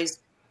likewise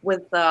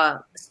with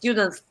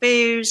student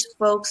affairs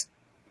folks,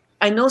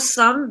 I know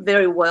some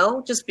very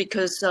well just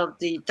because of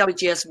the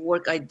WGS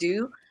work I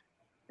do,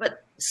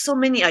 but so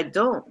many I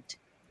don't.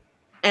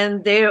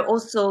 And they're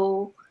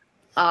also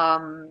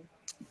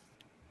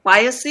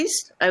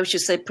biases, I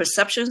should say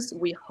perceptions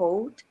we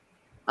hold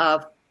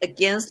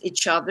against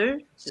each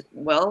other.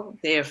 Well,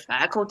 they're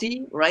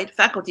faculty, right?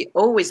 Faculty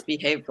always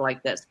behave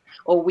like this.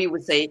 Or we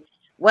would say,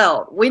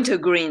 well,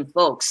 wintergreen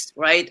folks,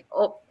 right?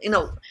 Oh,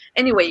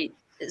 anyway,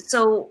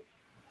 so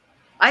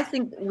I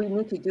think we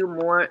need to do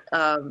more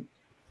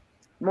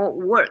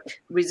work,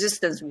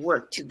 resistance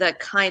work to that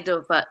kind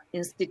of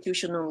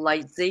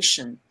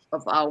institutionalization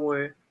of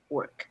our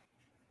work.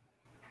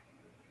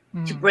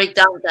 To break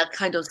down that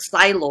kind of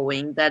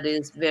siloing that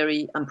is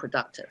very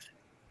unproductive.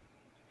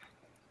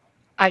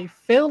 I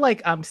feel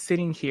like I'm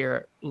sitting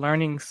here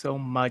learning so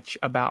much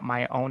about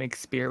my own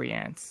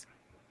experience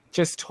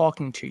just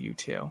talking to you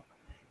two,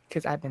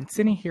 because I've been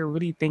sitting here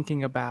really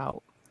thinking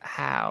about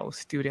how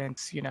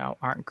students,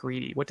 aren't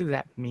greedy. What does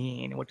that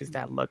mean? What does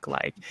that look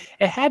like?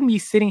 It had me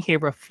sitting here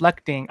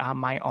reflecting on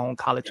my own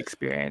college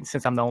experience,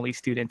 since I'm the only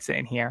student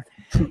sitting here.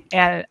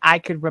 And I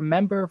could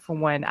remember from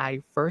when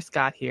I first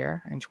got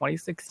here in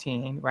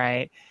 2016,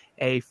 right?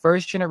 A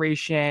first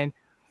generation,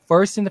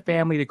 first in the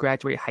family to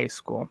graduate high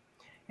school.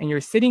 And you're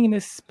sitting in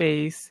this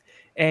space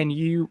and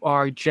you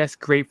are just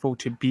grateful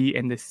to be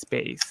in this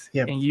space.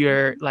 Yep. And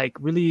you're like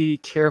really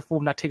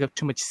careful not to take up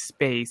too much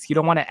space. You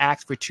don't want to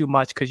ask for too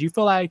much because you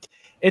feel like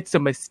it's a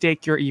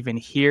mistake you're even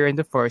here in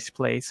the first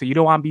place. So you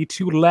don't want to be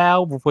too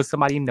loud before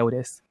somebody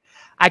notice.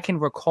 I can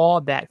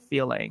recall that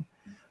feeling.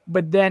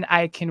 But then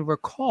I can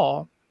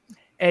recall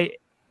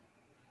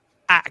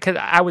because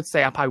I would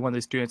say I'm probably one of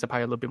the students. I'm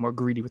probably a little bit more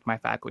greedy with my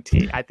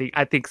faculty. I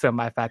think some of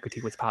my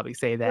faculty would probably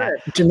say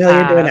that. Jamil,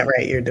 you're doing it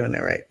right. You're doing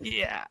it right.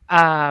 Yeah.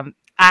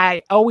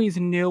 I always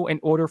knew in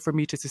order for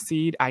me to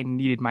succeed, I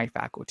needed my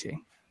faculty.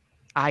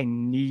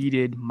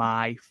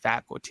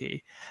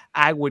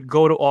 I would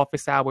go to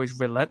office hours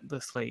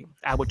relentlessly.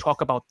 I would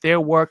talk about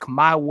their work,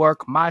 my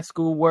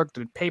schoolwork,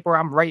 the paper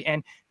I'm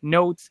writing,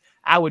 notes.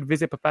 I would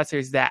visit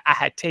professors that I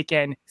had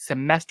taken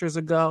semesters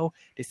ago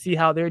to see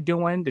how they're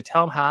doing, to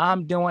tell them how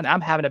I'm doing.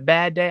 I'm having a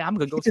bad day. I'm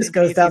going to go. He just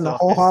goes down the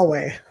whole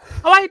hallway.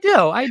 Oh, I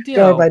do.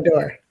 Door by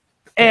door.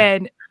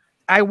 And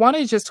I want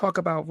to just talk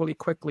about really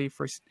quickly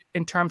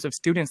in terms of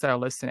students that are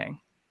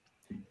listening.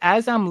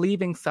 As I'm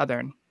leaving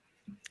Southern,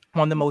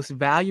 one of the most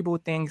valuable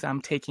things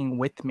I'm taking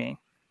with me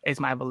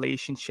is my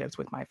relationships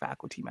with my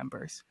faculty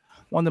members.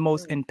 One of the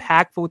most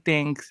impactful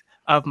things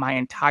of my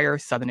entire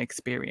Southern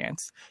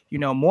experience.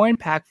 More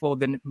impactful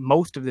than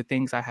most of the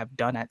things I have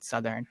done at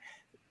Southern.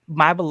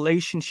 My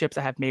relationships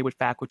I have made with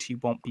faculty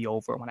won't be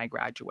over when I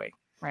graduate,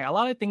 right? A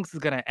lot of things is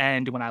going to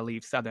end when I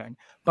leave Southern,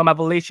 but my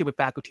relationship with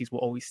faculties will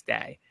always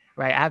stay,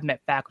 right? I've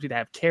met faculty that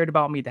have cared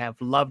about me, that have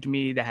loved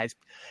me, that has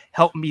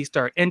helped me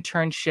start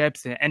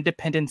internships and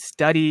independent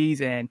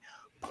studies and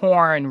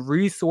pouring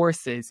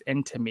resources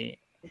into me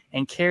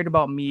and cared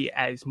about me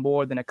as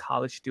more than a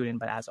college student,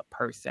 but as a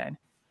person,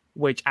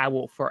 which I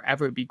will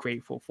forever be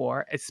grateful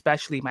for,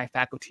 especially my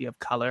faculty of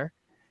color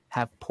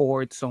have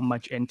poured so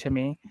much into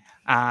me.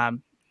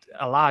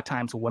 A lot of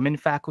times women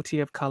faculty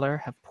of color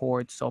have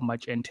poured so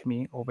much into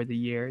me over the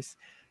years.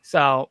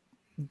 So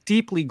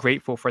deeply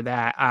grateful for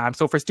that.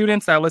 So for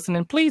students that are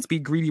listening, please be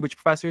greedy with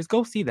your professors.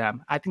 Go see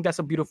them. I think that's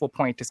a beautiful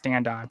point to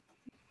stand on.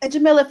 And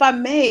Jamil, if I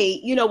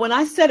may, when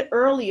I said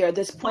earlier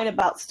this point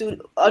about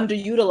student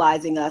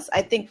underutilizing us,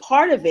 I think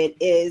part of it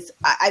is,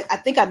 I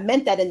think I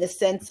meant that in the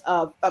sense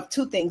of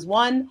two things.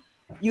 One,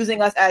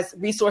 using us as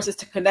resources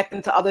to connect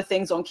them to other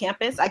things on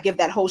campus. I give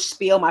that whole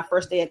spiel my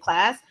first day of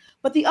class.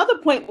 But the other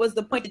point was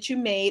the point that you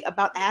made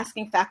about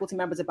asking faculty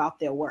members about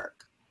their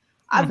work.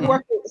 I've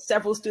worked with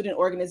several student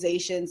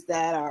organizations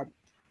that are,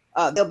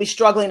 they'll be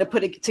struggling to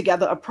put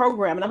together a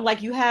program. And I'm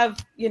like, you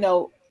have,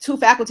 2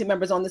 faculty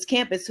members on this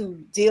campus who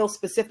deal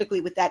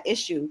specifically with that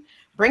issue.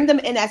 Bring them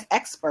in as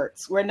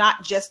experts. We're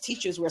not just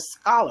teachers, we're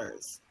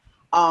scholars.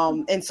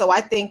 And so I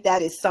think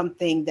that is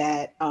something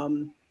that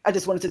I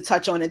just wanted to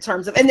touch on in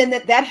terms of, and then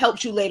that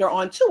helps you later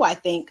on too, I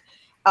think,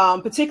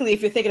 particularly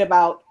if you're thinking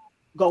about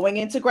going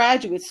into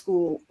graduate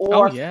school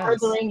or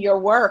furthering your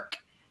work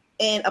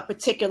in a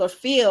particular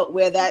field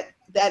where that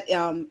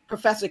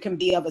professor can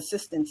be of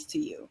assistance to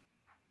you.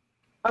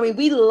 I mean,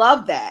 we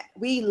love that.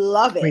 We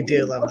love it. We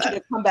do love that.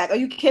 To come back. Are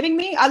you kidding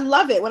me? I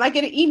love it. When I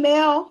get an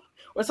email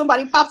or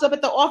somebody pops up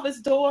at the office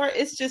door,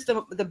 it's just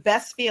the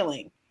best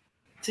feeling.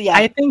 So yeah,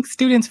 I think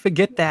students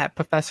forget that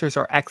professors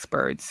are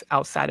experts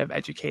outside of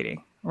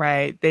educating.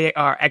 Right. They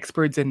are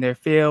experts in their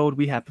field.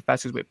 We have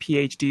professors with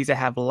PhDs that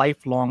have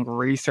lifelong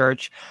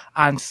research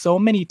on so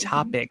many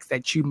topics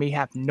that you may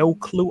have no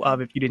clue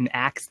of if you didn't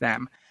ask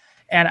them.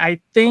 And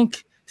I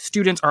think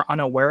students are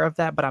unaware of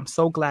that, but I'm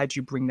so glad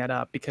you bring that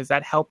up because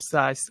that helps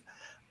us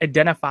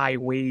identify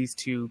ways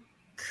to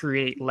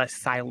create less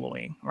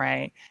siloing.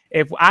 Right.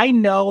 If I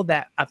know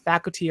that a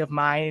faculty of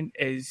mine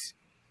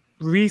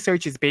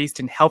research is based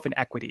in health and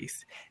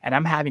equities, and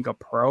I'm having a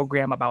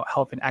program about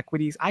health and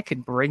equities, I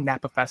can bring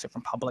that professor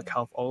from public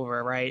health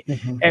over, right?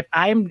 If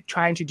I'm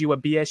trying to do a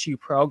BSU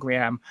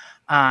program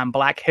on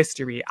Black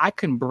history, I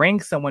can bring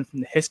someone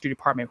from the history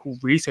department who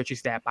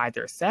researches that by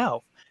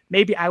themselves.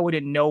 Maybe I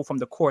wouldn't know from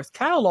the course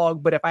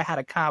catalog, but if I had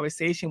a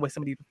conversation with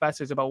some of these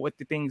professors about what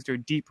the things they're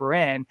deeper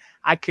in,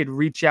 I could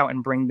reach out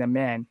and bring them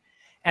in.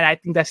 And I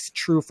think that's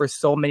true for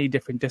so many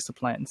different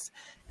disciplines.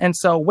 And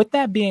so with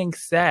that being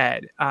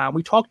said,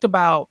 we talked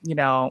about,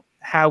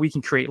 how we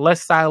can create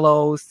less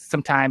silos.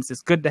 Sometimes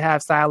it's good to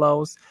have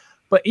silos.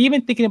 But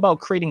even thinking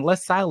about creating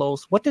less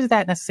silos, what does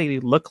that necessarily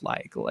look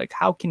like? Like,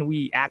 how can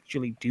we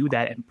actually do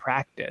that in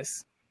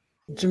practice?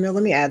 Jamil,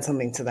 let me add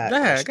something to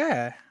that. Go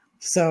ahead.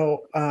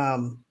 So,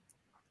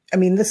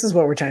 this is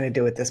what we're trying to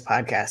do with this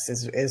podcast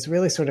is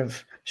really sort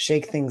of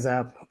shake things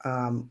up,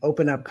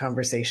 open up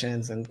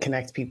conversations and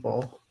connect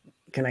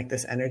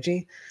this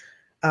energy.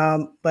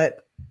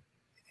 But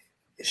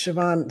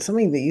Siobhan,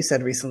 something that you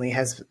said recently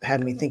has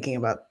had me thinking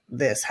about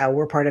this, how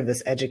we're part of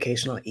this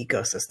educational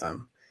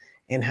ecosystem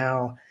and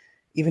how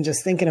even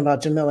just thinking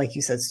about Jamil, like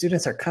you said,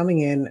 students are coming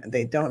in,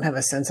 they don't have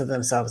a sense of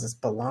themselves as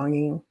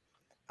belonging,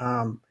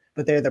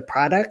 but they're the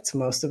product,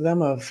 most of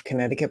them, of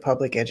Connecticut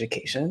public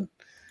education,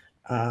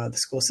 the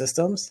school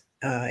systems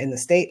in the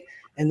state.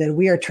 And then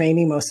we are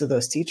training most of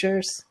those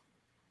teachers,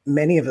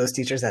 many of those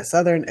teachers at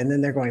Southern, and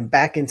then they're going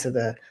back into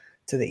the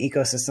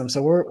ecosystem.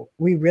 So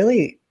we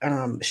really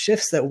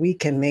shifts that we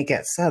can make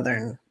at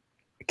Southern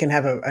can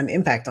have an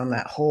impact on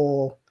that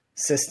whole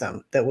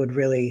system that would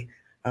really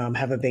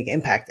have a big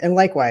impact. And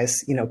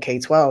likewise,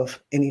 K-12,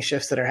 any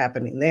shifts that are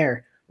happening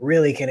there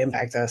really can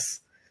impact us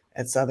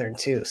at Southern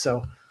too.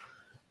 So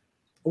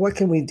what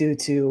can we do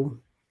to,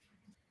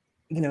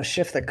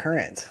 shift the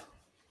current?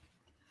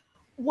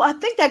 Well, I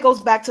think that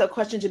goes back to a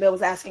question Jamil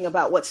was asking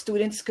about what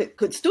students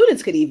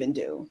could even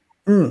do.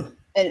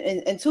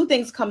 And 2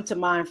 things come to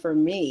mind for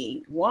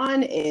me.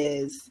 One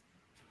is,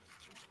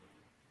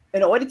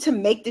 in order to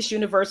make this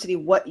university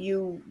what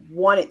you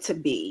want it to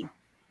be,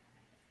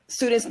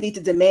 students need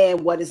to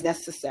demand what is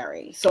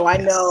necessary. So I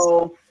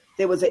know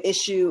there was an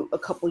issue a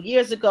couple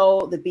years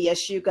ago. The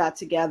BSU got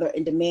together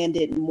and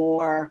demanded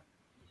more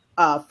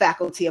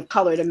faculty of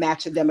color to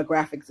match the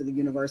demographics of the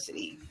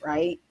university,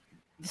 right?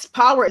 This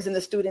power is in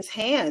the students'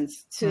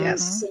 hands to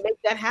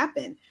make that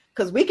happen.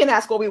 Because we can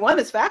ask what we want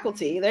as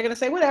faculty. They're going to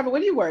say, whatever,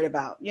 what are you worried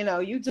about?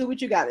 You do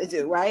what you got to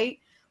do, right?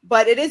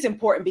 But it is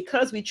important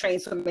because we train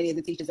so many of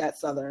the teachers at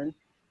Southern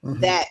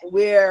that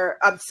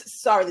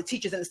the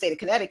teachers in the state of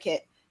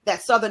Connecticut,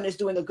 that Southern is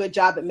doing a good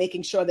job at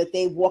making sure that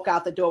they walk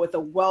out the door with a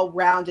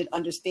well-rounded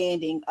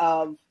understanding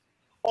of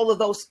all of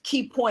those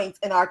key points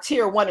in our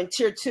tier 1 and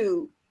tier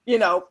 2,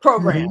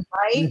 program,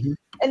 right?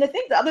 And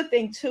the other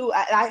thing too,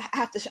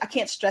 I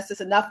can't stress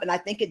this enough, and I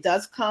think it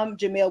does come,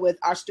 Jamil, with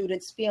our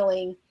students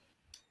feeling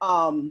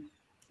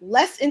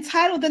less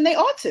entitled than they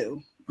ought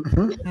to.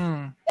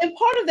 And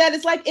part of that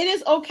is like, it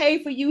is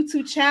okay for you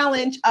to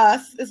challenge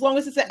us as long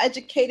as it's an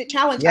educated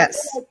challenge.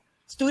 Yes.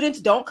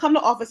 Students don't come to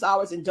office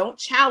hours and don't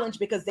challenge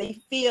because they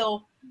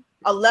feel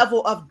a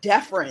level of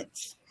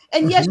deference.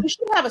 And yes, you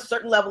should have a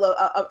certain level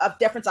of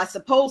deference, I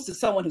suppose, to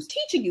someone who's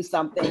teaching you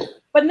something,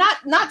 but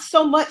not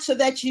so much so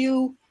that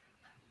you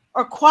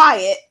are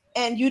quiet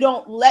and you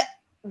don't let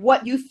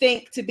what you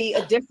think to be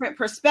a different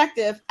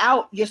perspective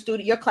out.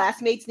 Your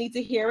classmates need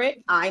to hear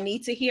it. I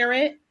need to hear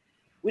it.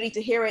 We need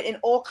to hear it in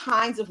all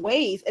kinds of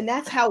ways. And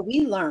that's how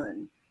we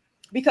learn.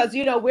 Because,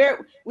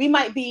 we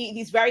might be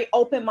these very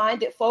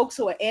open-minded folks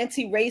who are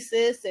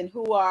anti-racist and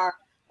who are,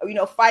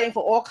 fighting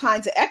for all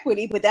kinds of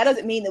equity, but that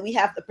doesn't mean that we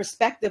have the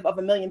perspective of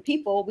a million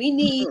people. We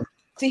need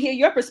to hear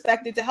your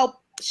perspective to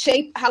help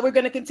shape how we're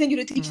going to continue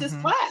to teach this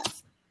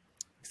class.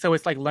 So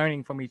it's like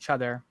learning from each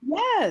other.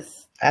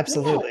 Yes.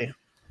 Absolutely.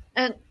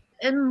 And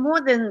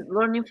more than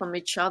learning from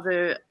each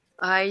other,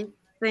 I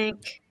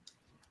think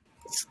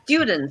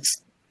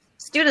students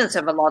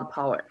have a lot of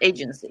power,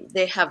 agency.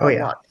 They have a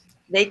lot.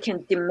 They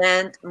can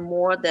demand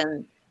more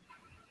than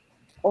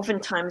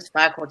oftentimes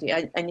faculty.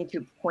 I need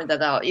to point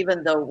that out,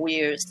 even though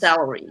we're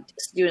salaried,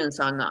 students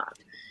are not.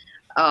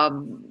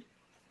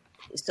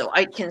 So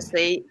I can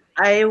say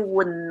I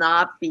would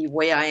not be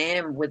where I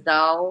am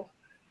without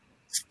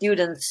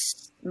student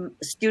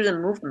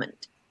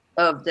movement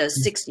of the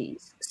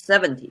 60s,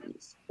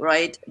 70s,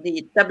 right?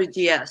 The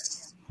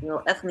WGS,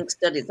 ethnic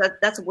studies,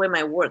 that's where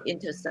my work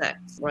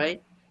intersects,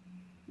 right?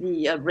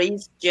 The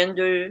race,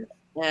 gender,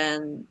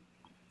 and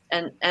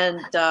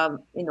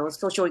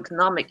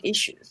socioeconomic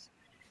issues.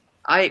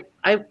 I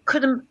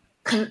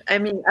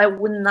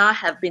would not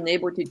have been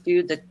able to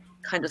do the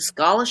kind of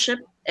scholarship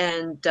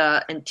and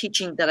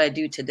teaching that I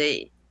do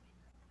today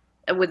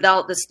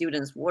without the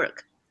students'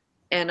 work.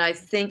 And I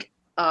think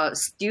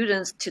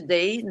students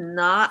today,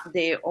 not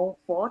their own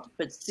fault,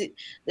 but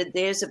that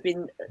there's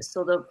been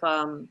sort of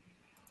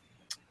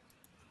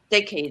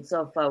decades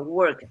of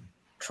work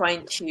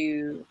trying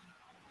to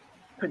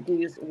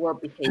produce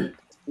well-behaved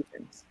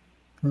students.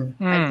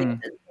 I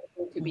think there's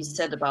something to be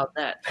said about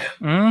that.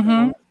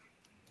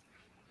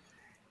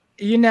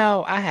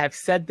 I have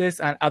said this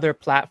on other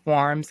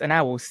platforms, and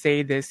I will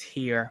say this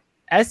here.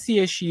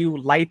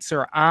 SCSU lights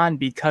are on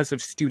because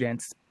of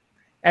students.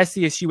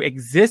 SCSU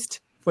exists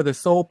for the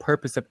sole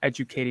purpose of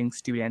educating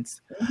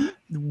students.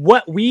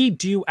 What we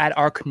do at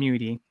our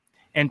community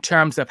in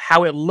terms of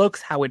how it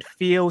looks, how it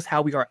feels,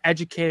 how we are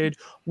educated,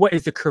 what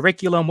is the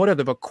curriculum, what are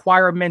the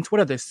requirements,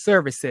 what are the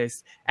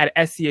services at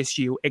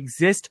SCSU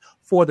exist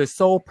for the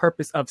sole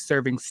purpose of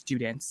serving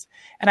students.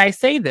 And I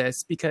say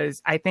this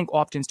because I think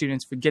often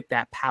students forget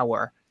that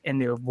power in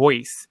their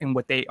voice and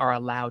what they are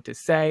allowed to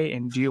say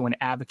and do and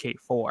advocate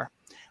for.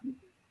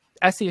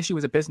 SCSU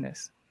is a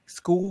business.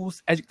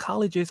 Schools,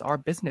 colleges are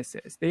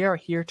businesses. They are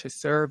here to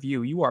serve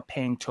you. You are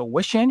paying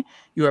tuition.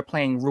 You are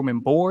paying room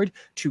and board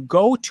to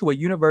go to a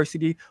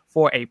university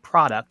for a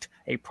product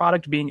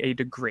being a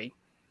degree.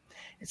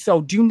 So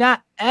do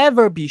not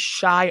ever be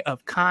shy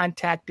of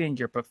contacting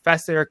your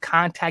professor,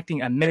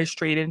 contacting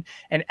administrating,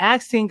 and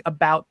asking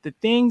about the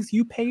things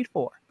you paid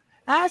for,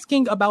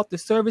 asking about the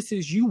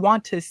services you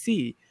want to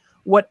see.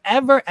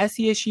 Whatever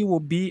SCSU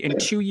will be in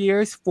 2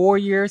 years, 4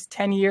 years,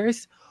 10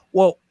 years,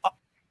 will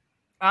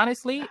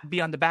honestly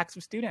be on the backs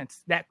of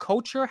students. That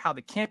culture, how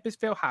the campus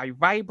feels, how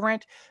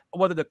vibrant,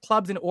 whether the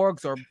clubs and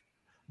orgs are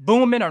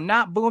booming or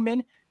not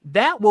booming,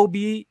 that will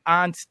be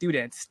on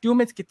students.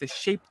 Students get to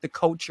shape the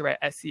culture at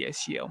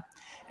SCSU.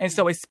 And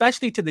so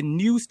especially to the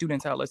new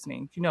students that are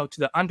listening, to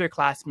the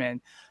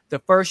underclassmen, the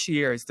first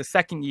years, the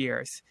second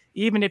years,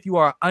 even if you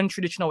are an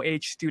untraditional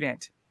age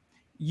student,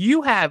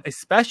 you have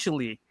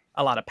especially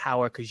a lot of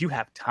power because you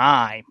have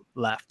time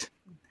left,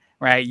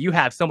 right? You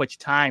have so much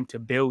time to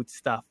build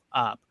stuff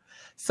up.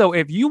 So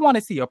if you want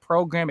to see a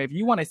program, if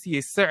you want to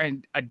see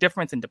a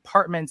difference in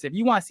departments, if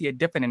you want to see a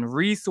difference in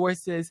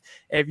resources,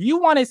 if you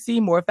want to see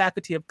more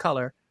faculty of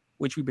color,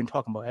 which we've been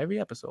talking about every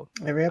episode.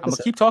 I'm gonna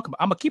keep talking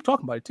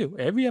about it too.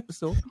 Every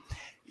episode,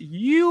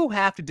 you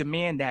have to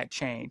demand that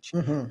change.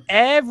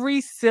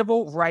 Every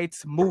civil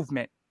rights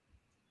movement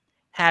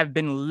have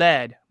been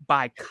led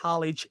by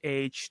college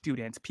age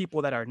students,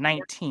 people that are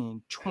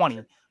 19,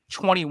 20,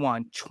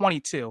 21,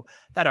 22,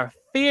 that are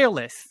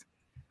fearless.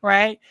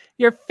 Right?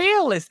 You're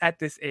fearless at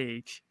this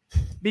age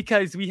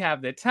because we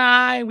have the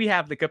time, we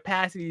have the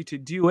capacity to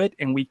do it,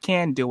 and we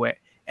can do it.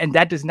 And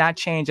that does not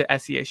change at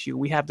SCSU.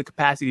 We have the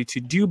capacity to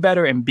do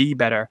better and be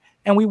better,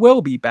 and we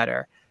will be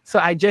better. So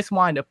I just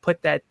wanted to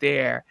put that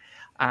there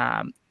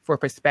for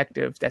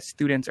perspective that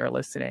students are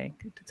listening,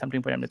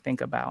 something for them to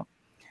think about.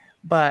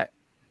 But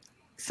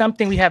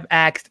something we have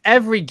asked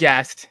every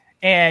guest,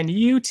 and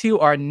you two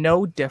are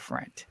no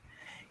different.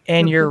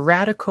 And your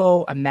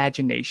radical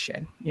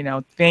imagination,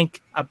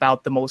 think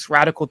about the most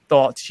radical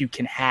thoughts you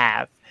can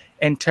have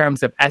in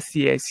terms of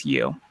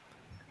SCSU?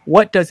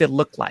 What does it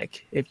look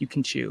like if you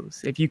can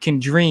choose? If you can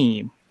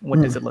dream,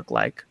 what does it look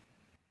like?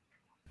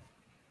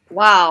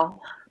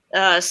 Wow.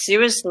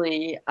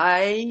 Seriously,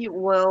 I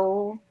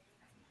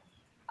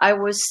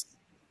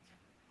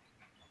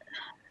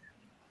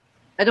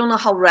don't know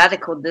how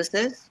radical this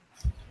is,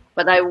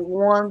 but I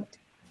want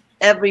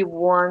every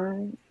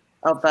one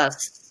of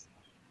us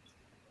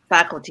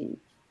faculty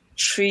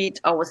treat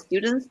our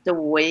students the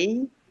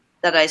way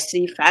that I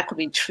see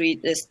faculty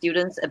treat the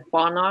students at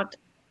Barnard,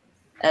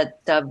 at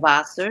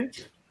Vassar.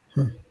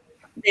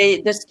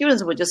 The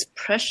students were just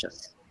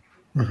precious.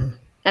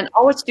 And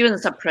our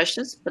students are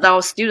precious, but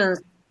our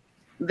students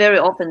very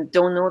often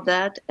don't know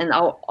that. And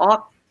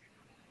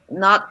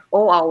not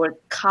all our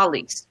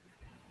colleagues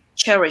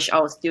cherish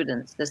our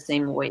students the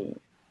same way.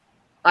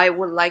 I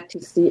would like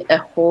to see a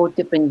whole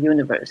different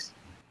universe.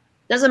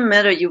 Doesn't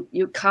matter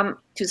you come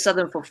to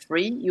Southern for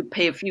free, you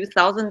pay a few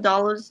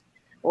 $1,000s,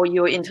 or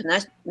your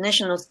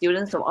international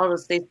students or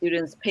out-of-state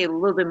students pay a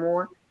little bit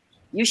more.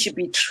 You should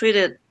be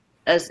treated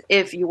as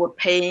if you were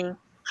paying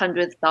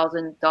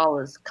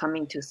 $100,000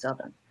 coming to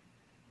Southern.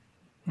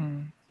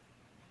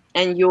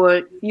 And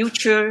your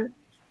future,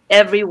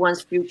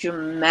 everyone's future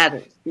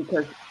matters,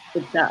 because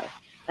it does,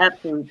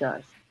 absolutely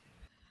does.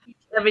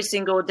 Every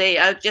single day,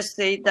 I just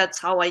say that's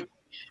how I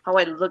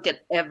look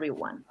at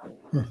everyone.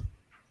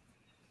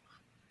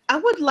 I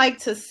would like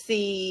to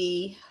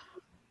see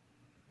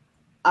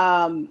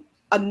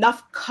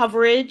enough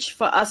coverage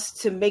for us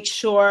to make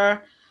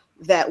sure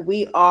that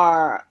we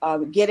are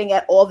getting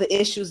at all the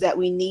issues that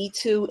we need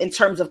to in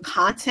terms of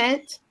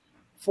content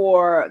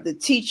for the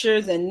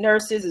teachers and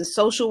nurses and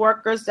social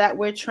workers that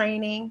we're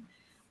training.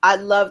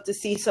 I'd love to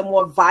see some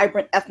more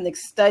vibrant ethnic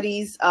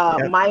studies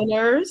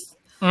minors.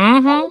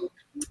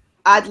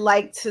 I'd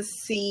like to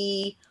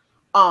see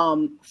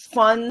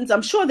funds.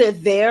 I'm sure they're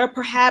there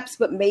perhaps,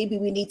 but maybe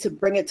we need to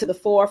bring it to the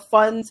fore.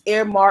 Funds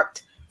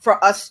earmarked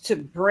for us to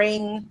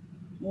bring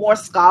more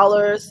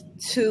scholars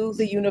to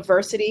the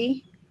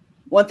university.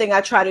 One thing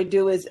I try to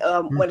do is,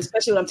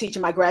 especially when I'm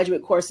teaching my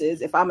graduate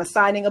courses, if I'm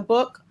assigning a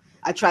book,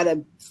 I try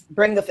to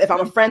bring if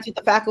I'm a friend with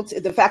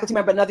the faculty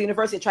member at another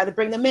university, I try to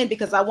bring them in,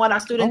 because I want our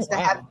students to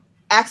have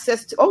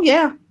access to.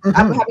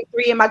 I'm having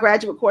 3 in my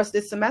graduate course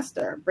this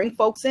semester. Bring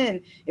folks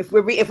in. If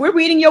we're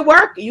reading your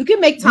work, you can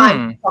make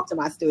time to talk to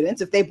my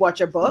students if they bought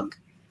your book.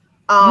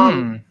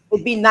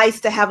 It'd be nice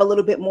to have a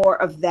little bit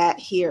more of that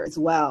here as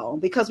well,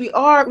 because we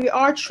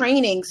are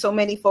training so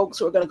many folks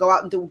who are going to go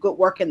out and do good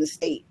work in the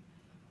state.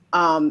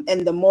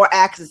 And the more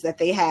access that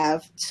they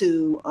have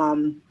to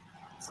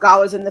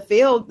scholars in the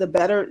field, the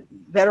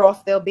better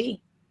off they'll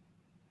be.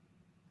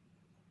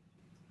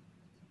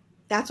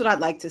 That's what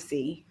I'd like to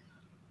see.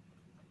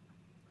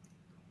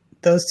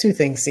 Those two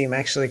things seem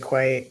actually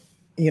quite,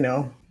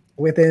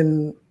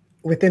 within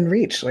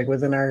reach, like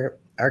within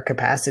our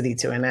capacity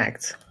to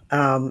enact.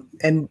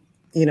 And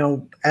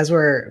as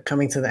we're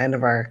coming to the end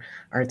of our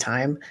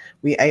time,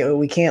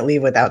 we can't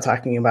leave without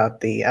talking about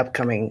the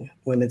upcoming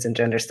Women's and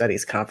Gender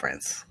Studies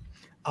Conference.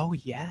 Oh,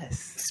 yes.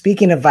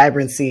 Speaking of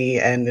vibrancy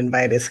and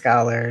invited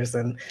scholars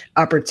and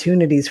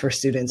opportunities for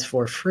students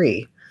for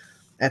free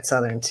at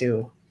Southern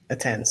to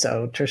attend.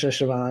 So, Trisha,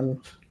 Siobhan.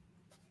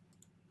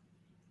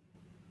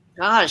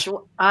 Gosh,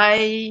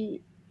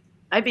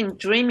 I've been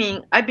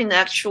dreaming. I've been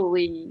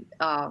actually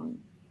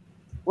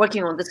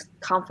working on this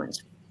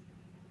conference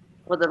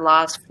for the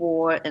last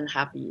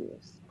 4.5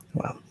 years.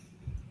 Wow.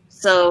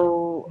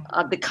 So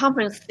the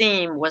conference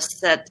theme was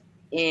set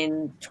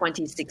in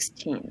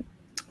 2016.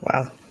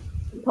 Wow.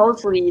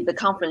 Supposedly the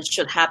conference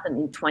should happen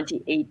in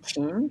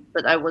 2018,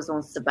 but I was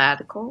on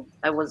sabbatical.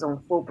 I was on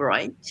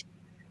Fulbright.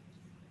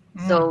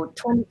 So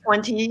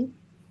 2020,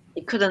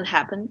 it couldn't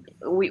happen.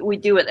 We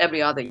do it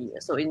every other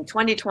year. So in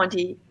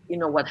 2020, you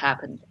know what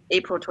happened.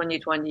 April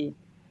 2020,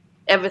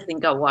 everything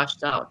got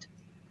washed out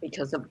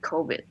because of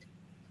COVID.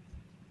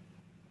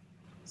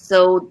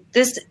 So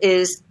this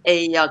is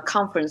a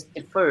conference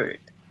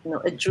deferred,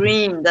 a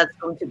dream that's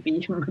going to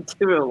be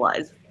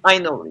materialized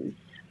finally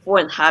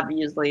 4.5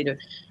 years later.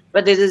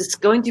 But it is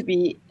going to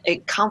be a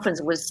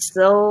conference with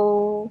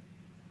so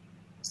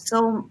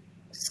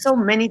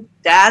many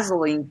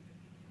dazzling,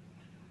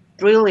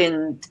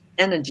 brilliant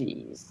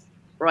energies,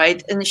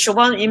 right? And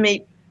Siobhan, you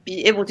may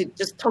be able to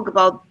just talk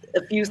about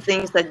a few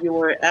things that you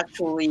were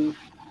actually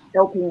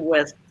helping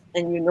with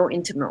and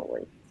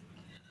intimately.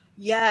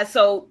 Yeah,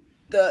 so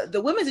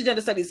the Women's and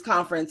Gender Studies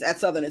Conference at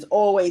Southern is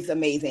always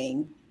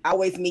amazing. I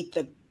always meet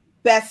the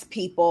best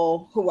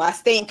people who I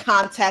stay in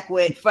contact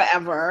with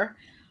forever.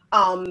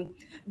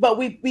 But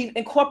we've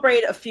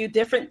incorporated a few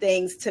different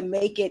things to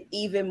make it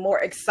even more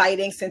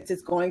exciting since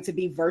it's going to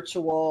be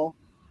virtual.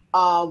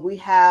 We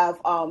have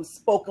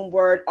spoken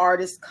word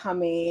artists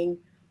coming.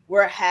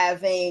 We're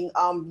having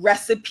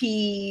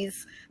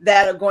recipes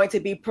that are going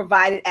to be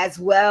provided, as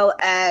well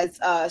as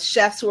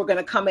chefs who are going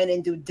to come in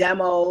and do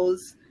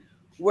demos.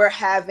 We're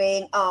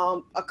having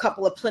a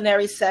couple of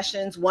plenary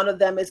sessions. One of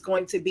them is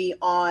going to be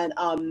on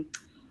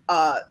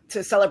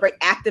to celebrate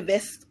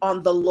activists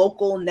on the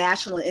local,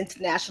 national, and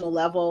international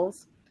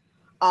levels.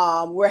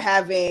 We're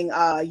having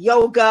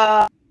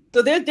yoga.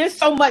 So there's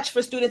so much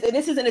for students, and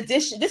this is in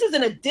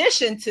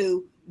addition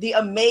to the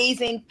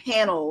amazing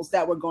panels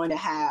that we're going to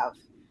have,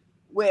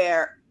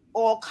 where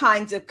all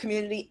kinds of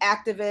community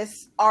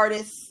activists,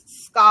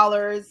 artists,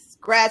 scholars,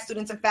 grad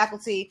students, and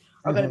faculty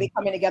are going to be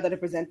coming together to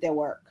present their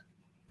work.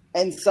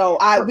 And so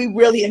we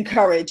really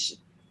encourage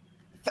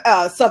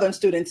Southern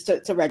students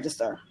to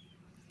register.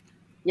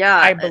 Yeah,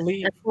 I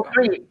believe for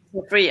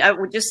free. I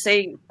would just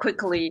say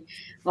quickly,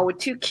 our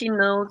 2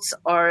 keynotes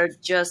are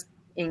just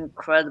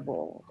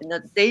incredible.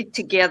 They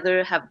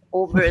together have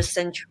over a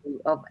century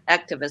of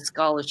activist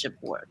scholarship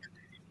work.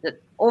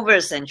 Over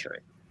a century.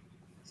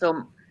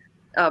 So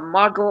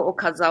Margot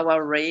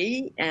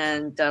Okazawa-Rey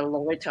and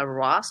Loretta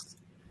Ross.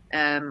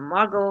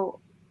 Margot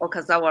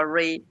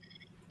Okazawa-Rey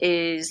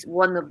is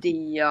one of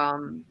the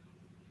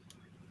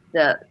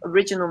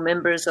original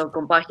members of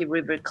Combahee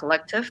River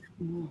Collective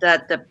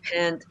that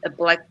penned a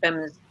Black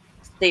feminist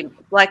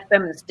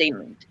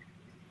statement.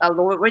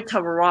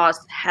 Loretta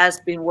Ross has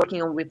been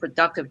working on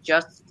reproductive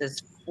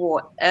justice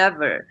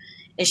forever,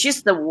 and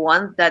she's the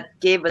one that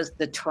gave us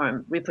the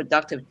term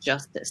reproductive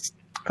justice.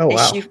 Oh, wow.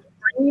 And she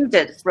framed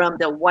it from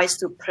the white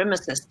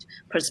supremacist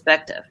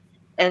perspective.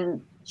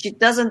 And she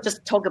doesn't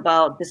just talk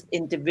about this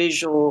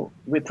individual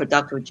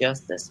reproductive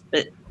justice,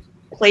 but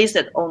place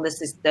it on the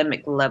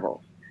systemic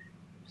level.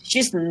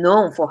 She's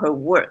known for her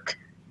work,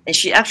 and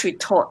she actually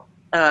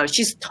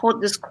she's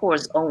taught this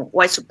course on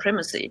white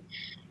supremacy.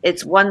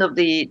 It's one of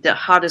the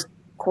hardest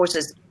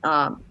courses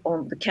on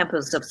the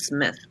campus of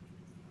Smith.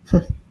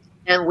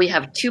 And we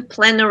have 2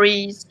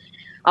 plenaries.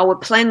 Our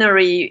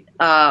plenary,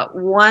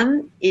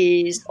 one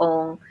is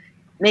on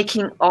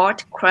making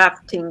art,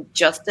 crafting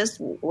justice,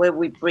 where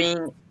we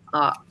bring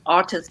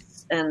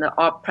artists and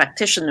art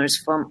practitioners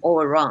from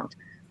all around,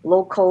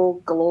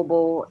 local,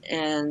 global,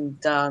 and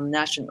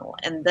national.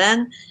 And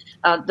then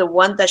the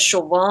one that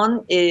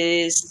Siobhan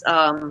is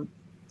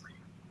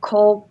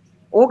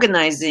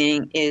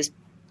co-organizing is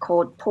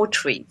called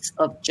Portraits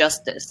of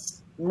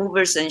Justice,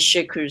 Movers and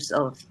Shakers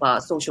of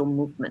Social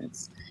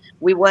Movements.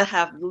 We will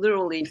have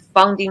literally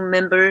founding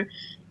members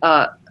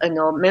of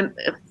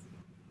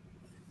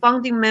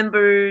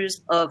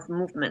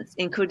movements,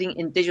 including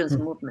indigenous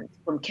movements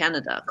from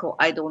Canada, called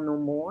I Don't Know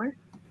More,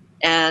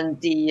 and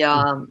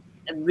the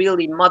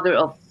really mother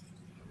of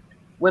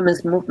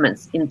women's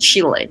movements in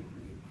Chile,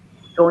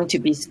 going to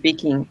be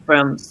speaking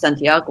from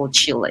Santiago,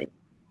 Chile.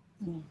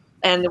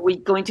 And we're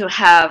going to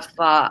have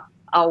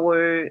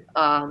our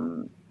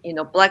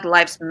Black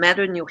Lives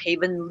Matter New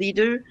Haven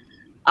leader,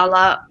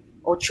 Ala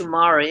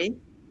Ochumare,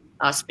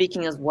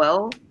 speaking as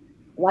well.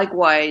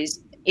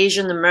 Likewise,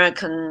 Asian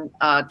American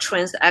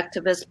trans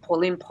activist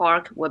Pauline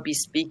Park will be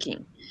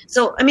speaking.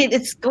 So, I mean,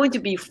 it's going to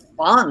be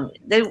fun.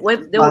 There will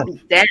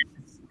be dance.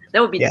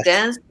 There will be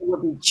dance. There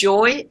will be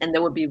joy, and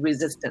there will be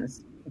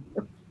resistance.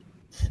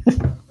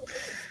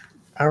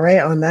 All right.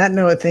 On that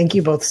note, thank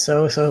you both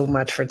so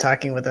much for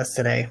talking with us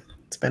today.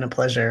 It's been a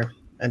pleasure.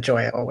 A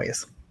joy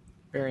always.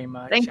 Very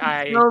much. Thank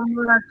you so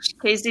much,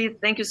 Casey.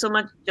 Thank you so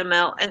much,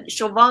 Jamel. And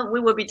Siobhan, we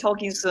will be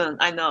talking soon.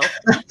 I know.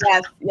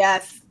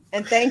 Yes.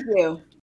 And thank you.